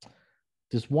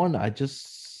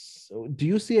 Do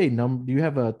you see a number? Do you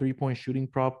have a 3-point shooting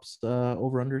props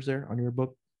over unders there on your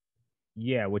book?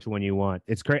 Yeah, which one you want?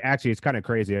 It's actually, it's kind of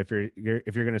crazy if you're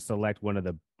going to select one of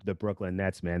the Brooklyn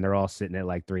Nets, man. They're all sitting at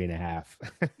like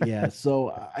 3.5. Yeah,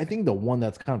 so I think the one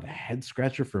that's kind of a head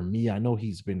scratcher for me, I know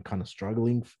he's been kind of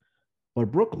struggling,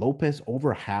 but Brook Lopez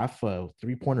over half a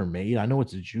 3-pointer made. I know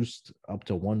it's juiced up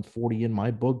to 140 in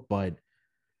my book, but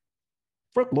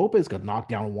Brook Lopez got knocked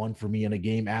down one for me in a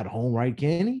game at home, right?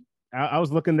 Can he? I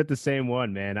was looking at the same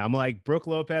one, man. I'm like Brook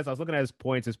Lopez. I was looking at his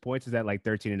points. His points is at like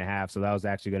 13 and a half. So that was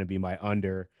actually going to be my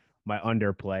under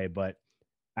play. But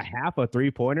a half a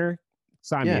 3-pointer,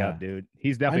 sign me up, Yeah, dude.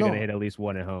 He's I definitely going to hit know. at least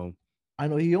one at home. I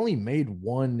know he only made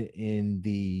one in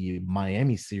the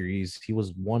Miami series. He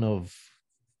was one of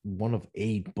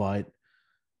 8, but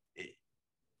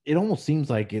it almost seems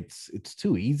like it's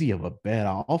too easy of a bet.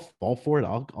 I'll fall for it.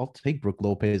 I'll take Brook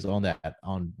Lopez on that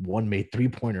on one made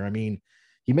 3-pointer. I mean,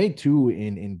 he made 2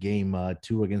 in game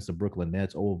 2 against the Brooklyn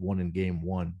Nets, 0 of 1 in game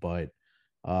 1, but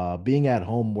being at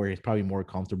home where he's probably more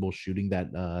comfortable shooting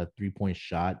that 3-point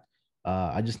shot,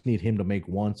 I just need him to make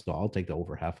one, so I'll take the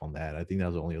over half on that. I think that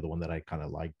was the only other one that I kind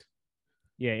of liked.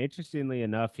 Yeah, interestingly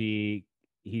enough, he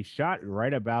shot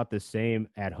right about the same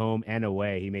at home and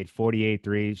away. He made 48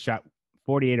 threes, shot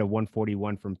 48 of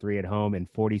 141 from 3 at home and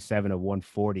 47 of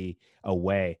 140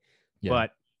 away. Yeah.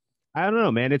 But I don't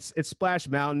know, man. It's Splash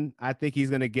Mountain. I think he's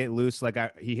gonna get loose. Like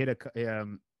he hit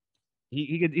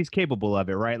he's capable of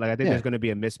it, right? Like I think there's Yeah. going to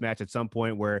be a mismatch at some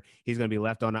point where he's going to be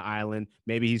left on the island.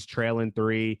 Maybe he's trailing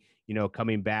 3,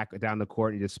 coming back down the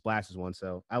court and he just splashes one.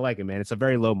 So I like it, man. It's a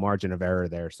very low margin of error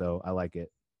there, so I like it.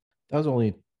 That was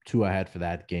only 2 I had for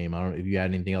that game. I don't know if you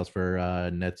had anything else for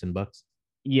Nets and Bucks.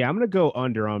 Yeah, I'm gonna go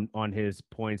under on his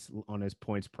points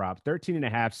prop. 13 and a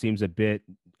half seems a bit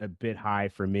high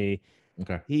for me.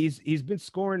 Okay. He's been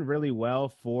scoring really well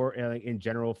for in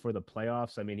general for the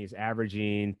playoffs. I mean, he's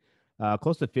averaging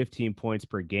close to 15 points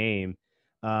per game.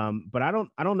 But I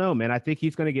don't know, man. I think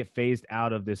he's going to get phased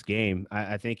out of this game.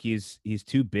 I think he's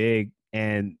too big,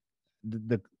 and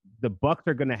the Bucks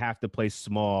are going to have to play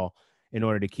small in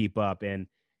order to keep up. And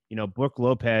Brook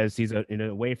Lopez, he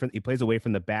plays away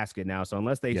from the basket now. So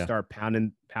unless they Yeah. start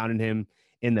pounding him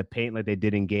in the paint like they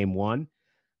did in game 1,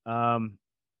 um,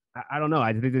 I don't know.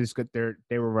 I think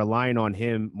they were relying on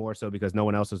him more so because no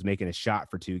one else was making a shot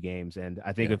for 2 games. And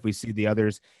I think Yeah. if we see the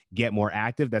others get more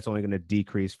active, that's only going to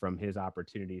decrease from his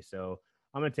opportunity. So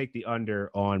I'm going to take the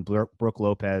under on Brook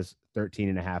Lopez, 13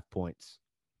 and a half points.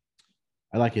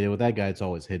 I like it. With that guy, it's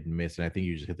always hit and miss. And I think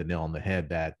you just hit the nail on the head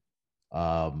that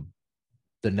um,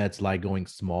 the Nets like going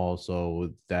small.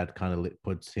 So that kind of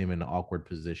puts him in an awkward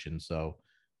position. So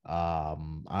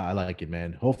I like it,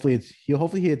 man. Hopefully he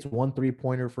hits one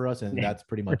 3-pointer for us, and that's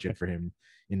pretty much it for him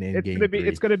in It's gonna game be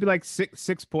it's 3. gonna be like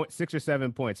 6 or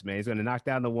 7 points, man. He's gonna knock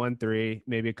down the 1 3,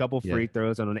 maybe a couple Yeah. free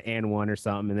throws on an and one or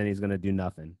something, and then he's gonna do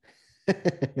nothing.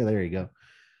 There you go. You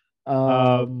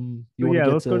But want to yeah, get to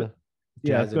let's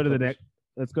Jazz go and to the Clippers? next.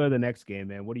 Let's go to the next game,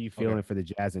 man. What are you Okay. feeling for the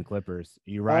Jazz and Clippers?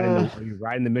 Uh, Are you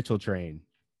riding the Mitchell train?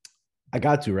 I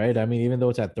got to, right? I mean, even though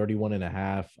it's at 31 and a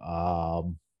half,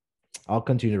 I'll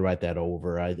continue to write that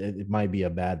over. It might be a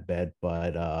bad bet,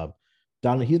 but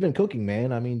Don, he's been cooking,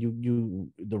 man. I mean,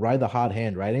 you the ride the hot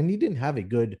hand, right? And he didn't have a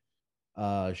good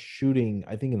shooting,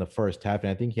 I think, in the first half. And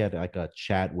I think he had like a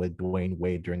chat with Dwayne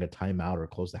Wade during a timeout or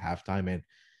close to halftime. And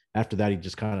after that, he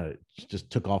just kind of just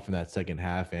took off in that second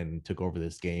half and took over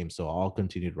this game. So I'll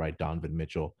continue to write Donovan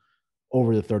Mitchell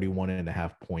over the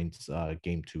 31.5 points,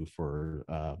 game 2 for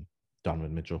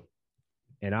Donovan Mitchell.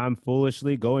 And I'm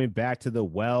foolishly going back to the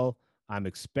well. I'm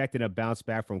expecting a bounce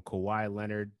back from Kawhi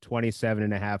Leonard,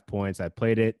 27.5 points. I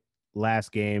played it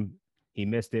last game. He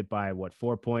missed it by what,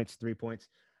 4 points, 3 points.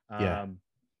 Yeah.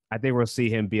 I think we'll see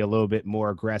him be a little bit more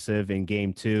aggressive in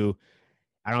game 2.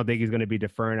 I don't think he's going to be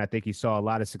deferring. I think he saw a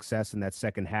lot of success in that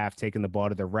second half, taking the ball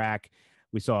to the rack.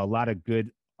 We saw a lot of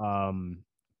good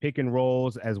pick and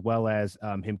rolls, as well as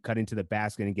him cutting to the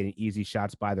basket and getting easy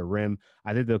shots by the rim.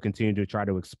 I think they'll continue to try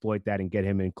to exploit that and get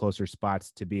him in closer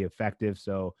spots to be effective.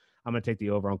 So I'm going to take the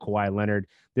over on Kawhi Leonard.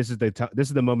 This is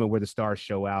the moment where the stars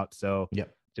show out. So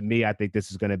Yep. To me, I think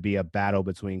this is going to be a battle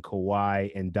between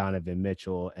Kawhi and Donovan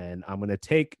Mitchell, and I'm going to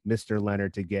take Mr.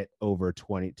 Leonard to get over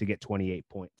 28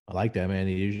 points. I like that, man.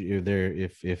 You're there.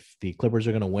 If the Clippers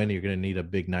are going to win, you're going to need a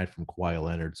big night from Kawhi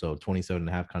Leonard. So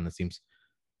 27.5 kind of seems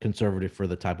conservative for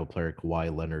the type of player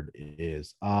Kawhi Leonard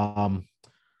is.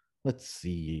 Let's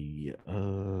see.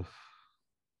 Do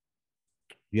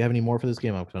you have any more for this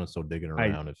game? I'm kind of still digging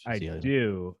around. I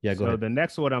do. Yeah, go ahead. The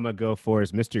next one I'm going to go for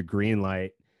is Mr.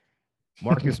 Greenlight,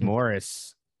 Marcus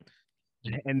Morris.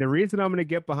 And the reason I'm going to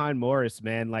get behind Morris,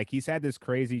 man, like he's had this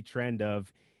crazy trend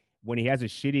of when he has a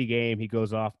shitty game, he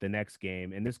goes off the next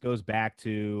game. And this goes back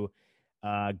to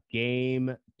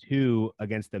game 2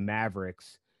 against the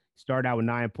Mavericks. Start out with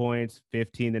 9 points,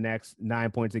 15 the next,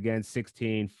 9 points again,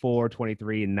 16, 4,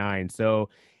 23, and 9. So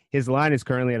his line is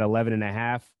currently at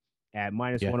 11.5 at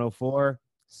minus 104.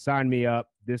 Sign me up.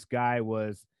 This guy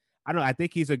was, I don't know, I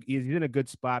think he's in a good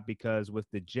spot because with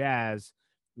the Jazz,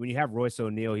 when you have Royce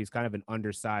O'Neal, he's kind of an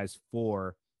undersized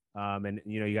 4. And,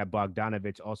 you got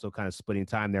Bogdanovich also kind of splitting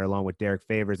time there along with Derek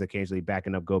Favors, occasionally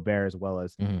backing up Gobert as well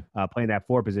as playing that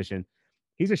 4 position.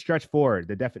 He's a stretch forward,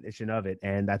 the definition of it.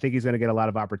 And I think he's going to get a lot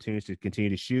of opportunities to continue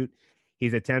to shoot.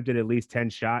 He's attempted at least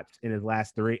 10 shots in his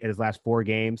last 4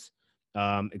 games.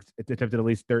 Attempted at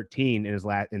least 13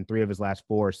 in 3 of his last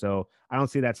 4. So I don't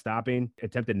see that stopping.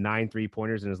 Attempted 9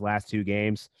 3-pointers in his last 2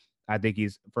 games. I think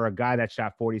he's, for a guy that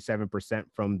shot 47%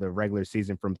 from the regular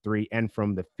season from 3 and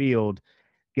from the field,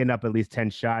 getting up at least 10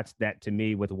 shots, that to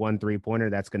me with 1 3-pointer,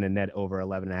 that's going to net over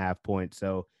 11.5 points.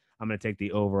 So I'm going to take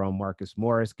the over on Marcus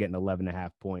Morris, getting 11.5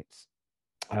 points.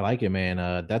 I like it, man.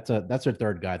 That's their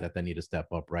third guy that they need to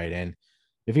step up, right? And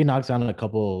if he knocks down a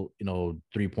couple,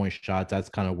 3-point shots, that's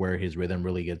kind of where his rhythm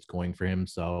really gets going for him.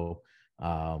 So,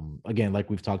 again, like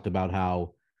we've talked about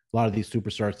how a lot of these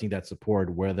superstars need that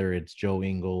support, whether it's Joe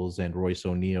Ingles and Royce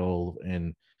O'Neal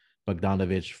and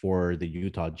Bogdanovich for the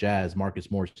Utah Jazz.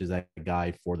 Marcus Morris is that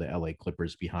guy for the LA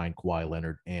Clippers behind Kawhi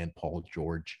Leonard and Paul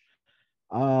George.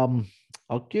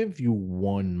 I'll give you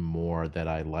one more that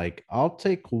I like. I'll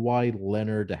take Kawhi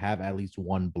Leonard to have at least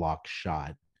 1 block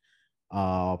shot.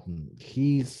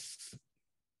 He's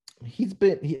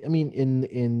been,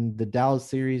 in the Dallas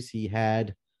series, he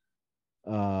had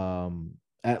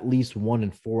at least 1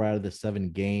 in 4 out of the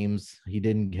 7 games. He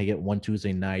didn't get one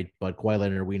Tuesday night, but Kawhi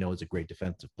Leonard, we know, is a great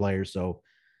defensive player. So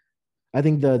I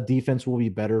think the defense will be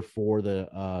better for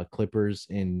the Clippers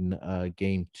in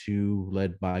game 2,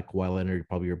 led by Kawhi Leonard,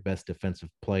 probably your best defensive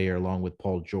player, along with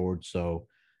Paul George. So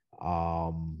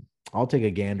I'll take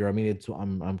a gander. I mean,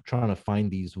 I'm trying to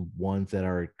find these ones that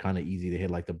are kind of easy to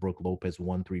hit, like the Brook Lopez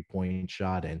 1 3-point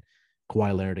shot and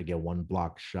Kawhi Leonard to get 1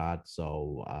 block shot.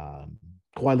 So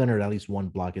Kawhi Leonard at least 1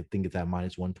 block. I think it's at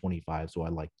minus 125. So I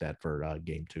like that for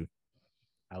game 2.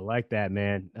 I like that,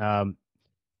 man.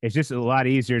 It's just a lot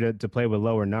easier to play with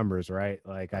lower numbers, right?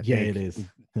 Like I think it is.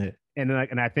 and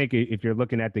I think if you're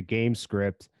looking at the game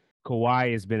script,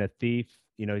 Kawhi has been a thief.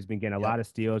 He's been getting a lot of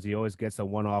steals. He always gets a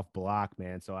one-off block,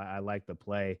 man. So I like the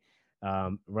play.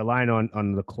 Relying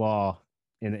on the claw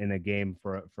in a game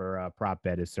for prop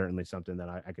bet is certainly something that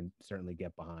I can certainly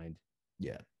get behind.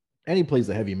 Yeah. And he plays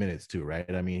the heavy minutes too,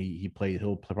 right? I mean,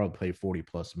 he'll probably play 40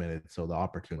 plus minutes. So the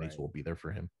opportunities will be there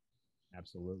for him.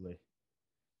 Absolutely.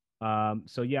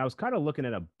 So yeah, I was kind of looking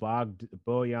at a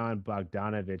Bojan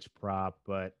Bogdanovich prop,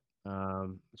 but I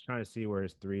was trying to see where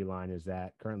his 3 line is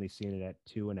at. Currently seeing it at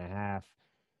 2.5.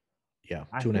 Yeah,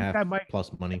 2.5 plus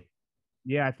money.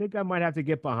 Yeah, I think I might have to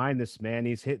get behind this man.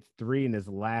 He's hit 3 in his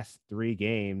last 3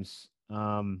 games.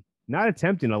 Not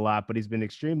attempting a lot, but he's been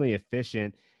extremely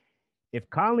efficient. If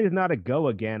Conley is not a go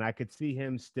again, I could see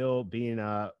him still being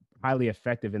highly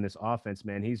effective in this offense,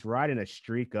 man. He's riding a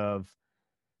streak of,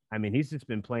 he's just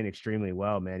been playing extremely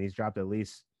well, man. He's dropped at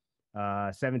least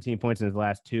 17 points in his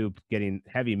last 2, getting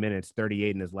heavy minutes,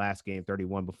 38 in his last game,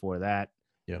 31 before that.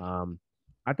 Yeah.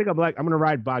 I think I'm going to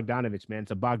ride Bogdanovich, man.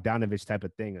 It's a Bogdanovich type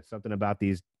of thing. It's something about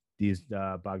these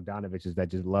Bogdanoviches that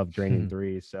just love draining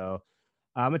threes. So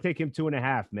I'm gonna take him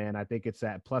 2.5, man. I think it's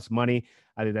at plus money.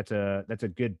 I think that's a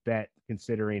good bet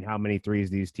considering how many threes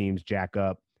these teams jack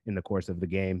up in the course of the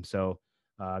game. So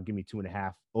give me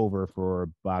 2.5 over for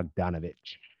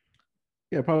Bogdanovich.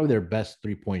 Yeah, probably their best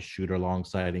 3-point shooter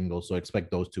alongside Ingles. So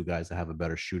expect those two guys to have a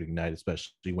better shooting night,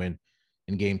 especially when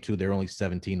in game two they're only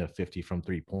 17 of 50 from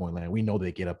 3-point land. We know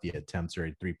they get up the attempts or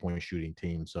a 3-point shooting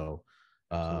team. So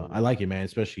I like it, man.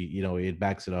 Especially, it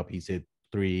backs it up. He's hit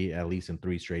three at least in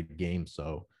 3 straight games.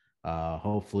 So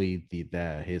hopefully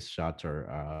his shots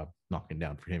are knocking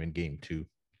down for him in game two.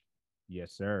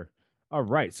 Yes, sir. All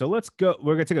right. So let's go.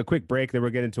 We're gonna take a quick break, then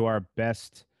we'll get into our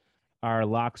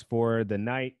locks for the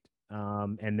night.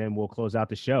 And then we'll close out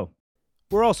the show.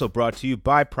 We're also brought to you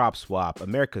by PropSwap,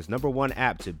 America's #1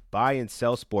 app to buy and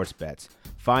sell sports bets.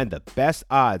 Find the best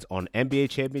odds on NBA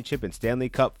championship and Stanley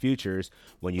Cup futures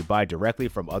when you buy directly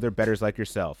from other bettors like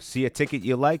yourself. See a ticket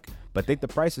you like, but think the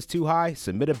price is too high?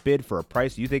 Submit a bid for a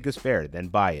price you think is fair, then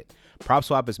buy it.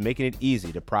 PropSwap is making it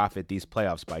easy to profit these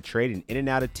playoffs by trading in and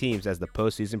out of teams as the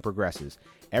postseason progresses.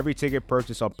 Every ticket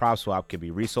purchased on PropSwap can be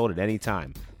resold at any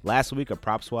time. Last week, a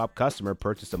PropSwap customer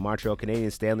purchased a Montreal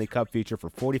Canadiens Stanley Cup future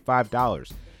for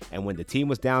 $45, and when the team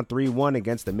was down 3-1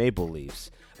 against the Maple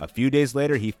Leafs. A few days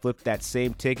later, he flipped that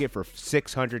same ticket for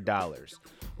 $600.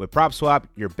 With PropSwap,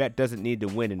 your bet doesn't need to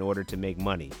win in order to make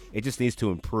money. It just needs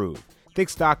to improve. Think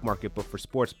stock market, but for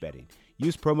sports betting.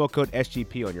 Use promo code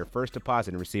SGP on your first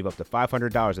deposit and receive up to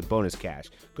 $500 in bonus cash.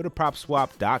 Go to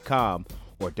PropSwap.com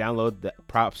or download the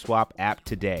PropSwap app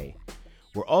today.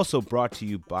 We're also brought to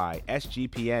you by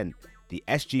SGPN, the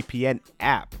SGPN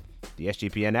app. The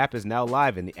SGPN app is now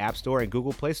live in the App Store and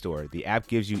Google Play Store. The app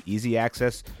gives you easy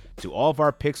access to all of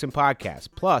our picks and podcasts.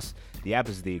 Plus, the app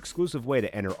is the exclusive way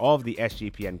to enter all of the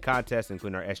SGPN contests,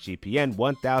 including our SGPN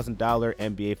 $1,000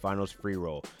 NBA Finals free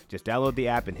roll. Just download the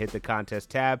app and hit the contest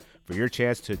tab for your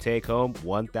chance to take home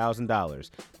 $1,000.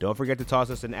 Don't forget to toss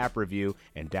us an app review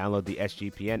and download the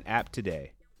SGPN app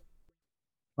today.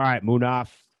 All right, Munaf,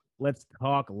 let's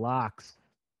talk locks.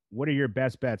 What are your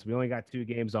best bets? We only got 2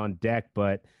 games on deck,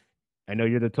 but I know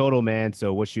you're the total man.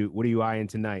 So what are you eyeing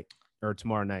tonight or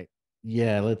tomorrow night?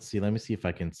 Yeah, let's see. Let me see if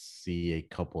I can see a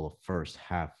couple of first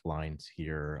half lines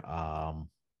here.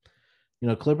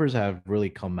 Clippers have really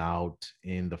come out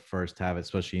in the first half,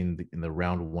 especially in the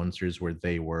round one series where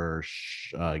they were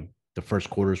the first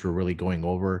quarters were really going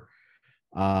over.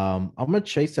 I'm gonna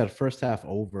chase that first half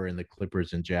over in the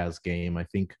Clippers and Jazz game. I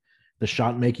think the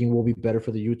shot making will be better for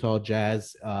the Utah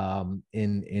Jazz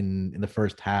in the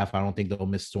first half. I don't think they'll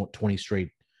miss 20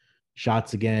 straight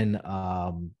shots again.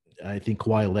 I think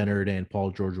Kawhi Leonard and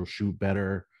Paul George will shoot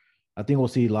better. I think we'll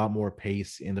see a lot more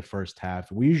pace in the first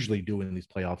half. We usually do in these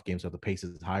playoff games, so the pace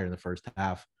is higher in the first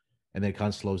half, and then it kind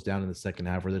of slows down in the second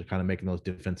half, where they're kind of making those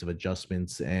defensive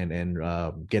adjustments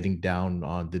and getting down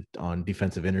on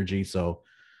defensive energy. So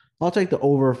I'll take the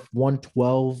over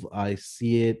 112. I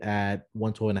see it at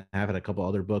 112.5 at a couple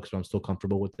other books, but I'm still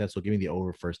comfortable with that. So give me the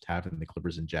over first half in the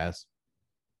Clippers and Jazz.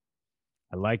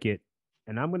 I like it.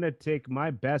 And I'm going to take my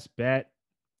best bet.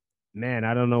 Man,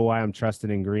 I don't know why I'm trusting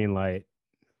in green light.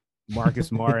 Marcus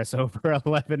Morris over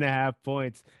 11.5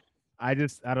 points. I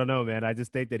don't know, man. I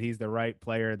just think that he's the right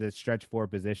player, the stretch 4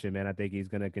 position, man. I think he's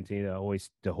going to continue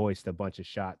to hoist a bunch of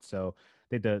shots. So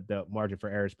I think the margin for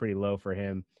error is pretty low for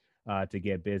him to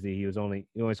get busy. He only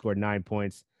scored 9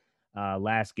 points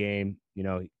last game.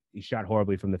 He shot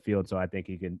horribly from the field, so I think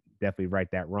he can definitely right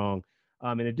that wrong.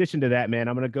 In addition to that, man,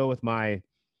 I'm going to go with my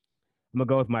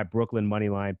Brooklyn money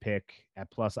line pick at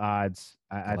plus odds.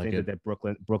 I like think that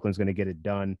Brooklyn's going to get it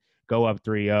done, go up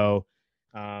 3-0,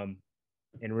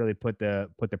 and really put the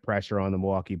pressure on the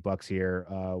Milwaukee Bucks here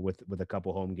with a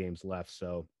couple home games left.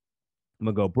 So I'm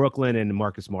gonna go Brooklyn and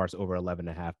Marcus Morris over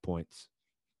 11.5 points.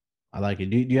 I like it.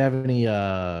 Do you have any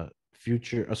playoff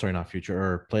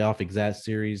exact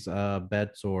series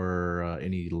bets or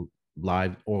any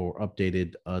live or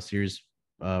updated series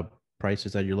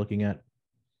prices that you're looking at?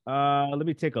 Let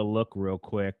me take a look real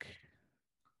quick.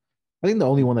 I think the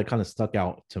only one that kind of stuck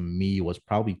out to me was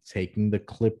probably taking the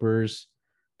Clippers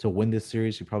to win this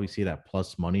series. You probably see that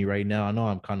plus money right now. I know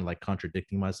I'm kind of like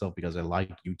contradicting myself because I like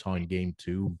Utah in game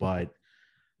 2, but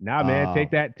nah, man,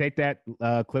 take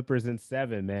that Clippers in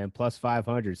 7, man, plus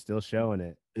 500, still showing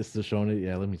it. It's still showing it.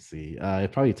 Yeah, let me see.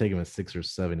 It probably take him in 6 or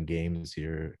 7 games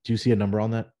here. Do you see a number on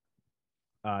that?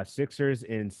 Sixers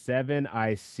in 7,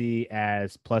 I see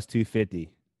as plus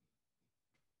 250.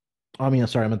 I mean,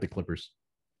 sorry, I meant the Clippers.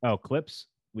 Oh, Clips.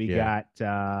 We got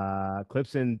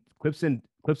Clips in 6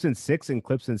 and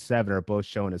Clips in 7 are both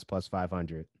showing as plus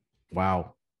 500.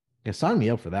 Wow. Yeah, sign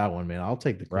me up for that one, man. I'll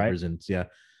take the Clippers and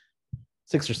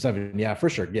 6 or 7. Yeah, for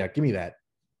sure. Yeah, give me that.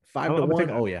 5 to 1.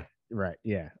 Oh yeah. Right.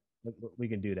 Yeah. We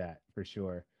can do that for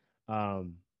sure.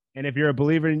 And if you're a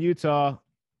believer in Utah,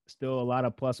 still a lot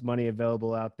of plus money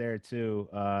available out there too.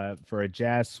 For a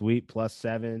Jazz sweep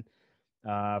 +7.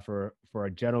 For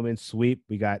a gentleman sweep,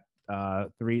 we got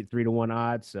 3-1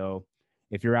 odds. So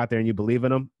if you're out there and you believe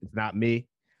in them, it's not me.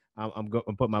 I'm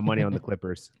putting my money on the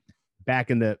Clippers. Back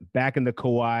in the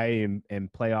Kawhi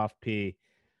and playoff P.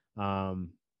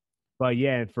 But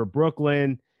yeah, for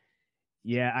Brooklyn,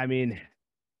 yeah, I mean,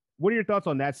 what are your thoughts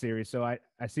on that series? So I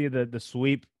see the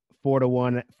sweep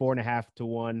 4-1, 4.5 to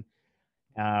 1.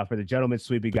 For the gentleman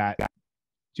sweep, we got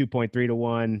 2.3 to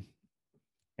 1.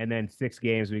 And then 6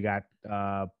 games, we got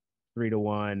 3 to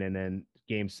 1. And then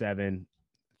game 7,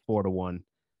 4 to 1.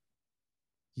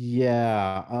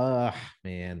 Yeah.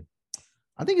 Man.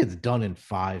 I think it's done in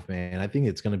 5, man. I think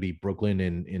it's going to be Brooklyn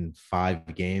in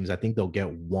 5 games. I think they'll get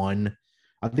 1.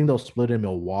 I think they'll split in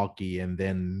Milwaukee, and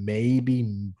then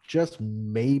maybe, just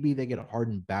maybe, they get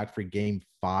Harden back for game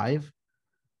 5.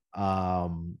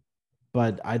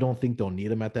 But I don't think they'll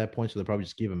need him at that point, so they'll probably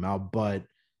just give him out. But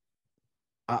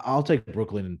I'll take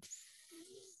Brooklyn in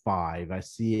 5. I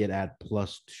see it at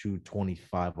plus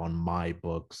 225 on my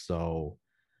book. So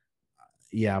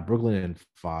yeah, Brooklyn in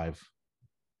 5.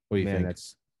 What do you think?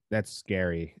 That's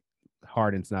scary.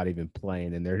 Harden's not even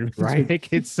playing, and they're right.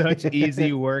 making such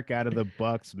easy work out of the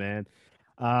Bucks, man.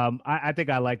 I think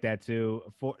I like that too.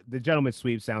 For the gentleman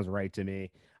sweep sounds right to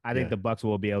me. I think the Bucks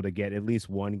will be able to get at least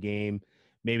 1 game.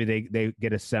 Maybe they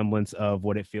get a semblance of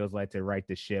what it feels like to right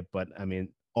the ship, but I mean,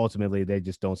 ultimately they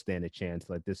just don't stand a chance.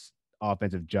 Like, this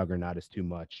offensive juggernaut is too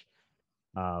much.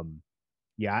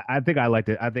 Yeah, I think I like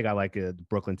it. I think I like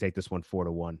Brooklyn take this one 4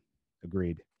 to 1.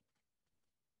 Agreed.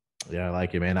 Yeah, I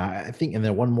like it, man. I think, and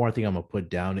then one more thing I'm gonna put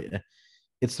down.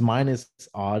 It's minus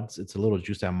odds. It's a little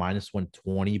juice at minus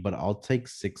 120, but I'll take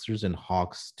Sixers and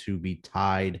Hawks to be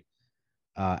tied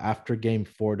after game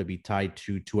 4, to be tied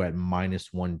 2-2 at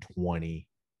minus 120.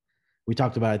 We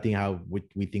talked about, I think, how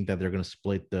we think that they're going to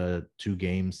split the 2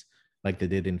 games like they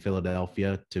did in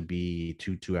Philadelphia to be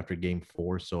 2-2 after game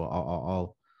 4. So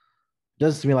I'll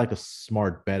does to me like a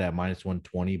smart bet at minus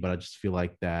 120, but I just feel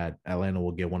like that Atlanta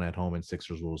will get 1 at home and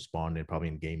Sixers will respond in probably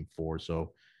in game 4.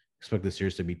 So expect the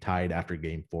series to be tied after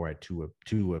game 4 at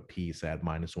 2 apiece at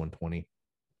minus 120.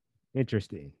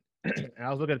 Interesting. I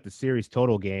was looking at the series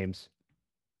total games.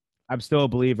 I'm still a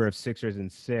believer of Sixers in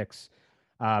 6.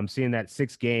 Seeing that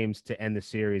 6 games to end the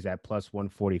series at plus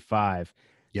 145.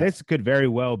 Yes. This could very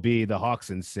well be the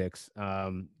Hawks in 6.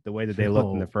 The way that they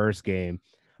looked in the first game.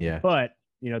 Yeah. But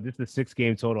this is a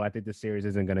 6-game total. I think the series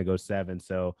isn't going to go 7.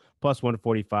 So plus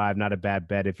 145, not a bad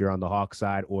bet if you're on the Hawks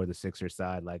side or the Sixers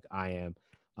side, like I am.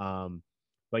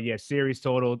 But yeah, series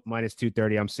total minus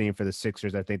 230. I'm seeing for the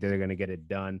Sixers. I think they're going to get it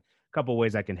done. A couple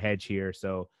ways I can hedge here.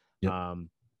 So, yep.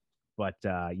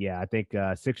 Yeah, I think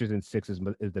Sixers and 6 is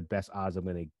the best odds I'm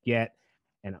going to get.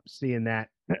 And I'm seeing that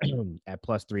at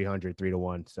plus 300, 3 to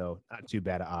 1. So not too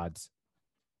bad of odds.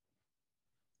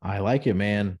 I like it,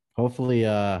 man. Hopefully,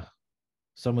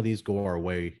 some of these go our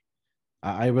way.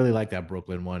 I really like that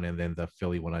Brooklyn one and then the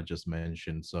Philly one I just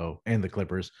mentioned. So, and the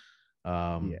Clippers.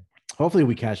 Yeah. Hopefully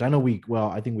we cash. I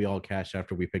think we all cashed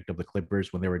after we picked up the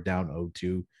Clippers when they were down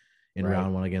 0-2 in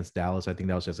round 1 against Dallas. I think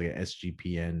that was just like an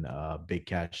SGPN big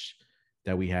cash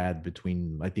that we had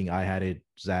between, I think I had it,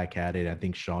 Zach had it, I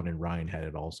think Sean and Ryan had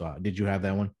it also. Did you have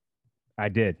that one? I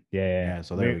did. Yeah.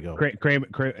 So there we go.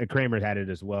 Kramer had it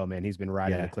as well, man. He's been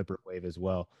riding the Clipper wave as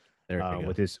well.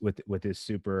 With his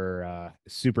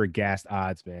super gassed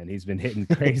odds, man. He's been hitting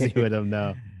crazy with them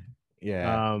though.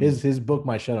 Yeah. His book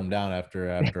might shut him down after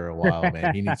a while,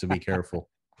 man. He needs to be careful.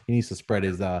 He needs to spread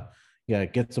his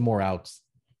get some more outs.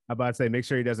 I'm about to say, make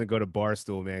sure he doesn't go to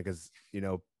Barstool, man, because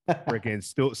freaking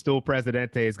Stool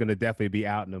Presidente is gonna definitely be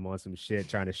outing him on some shit,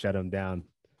 trying to shut him down.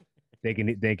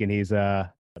 Thinking he's the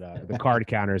card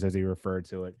counters, as he referred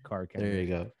to it. Card counters. There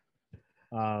you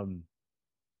go.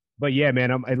 But yeah,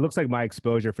 man, it looks like my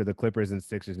exposure for the Clippers and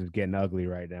Sixers is getting ugly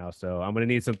right now. So I'm gonna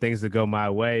need some things to go my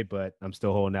way, but I'm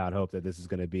still holding out hope that this is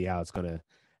gonna be how it's gonna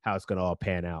all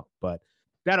pan out. But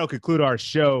that'll conclude our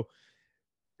show.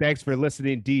 Thanks for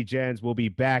listening, D-Gens. We'll be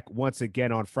back once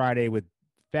again on Friday with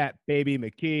Fat Baby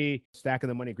McKee. Stacking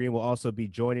the Money Green will also be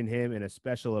joining him in a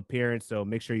special appearance, so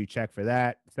make sure you check for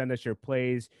that. Send us your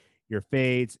plays, your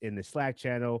fades in the Slack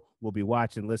channel. We'll be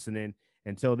watching, listening.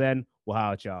 Until then, we'll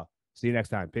holler at y'all. See you next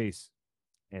time. Peace.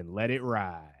 And let it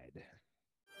ride.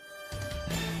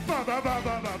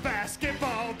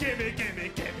 Basketball, gimme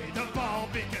the ball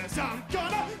because I'm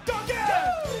gonna dunk it.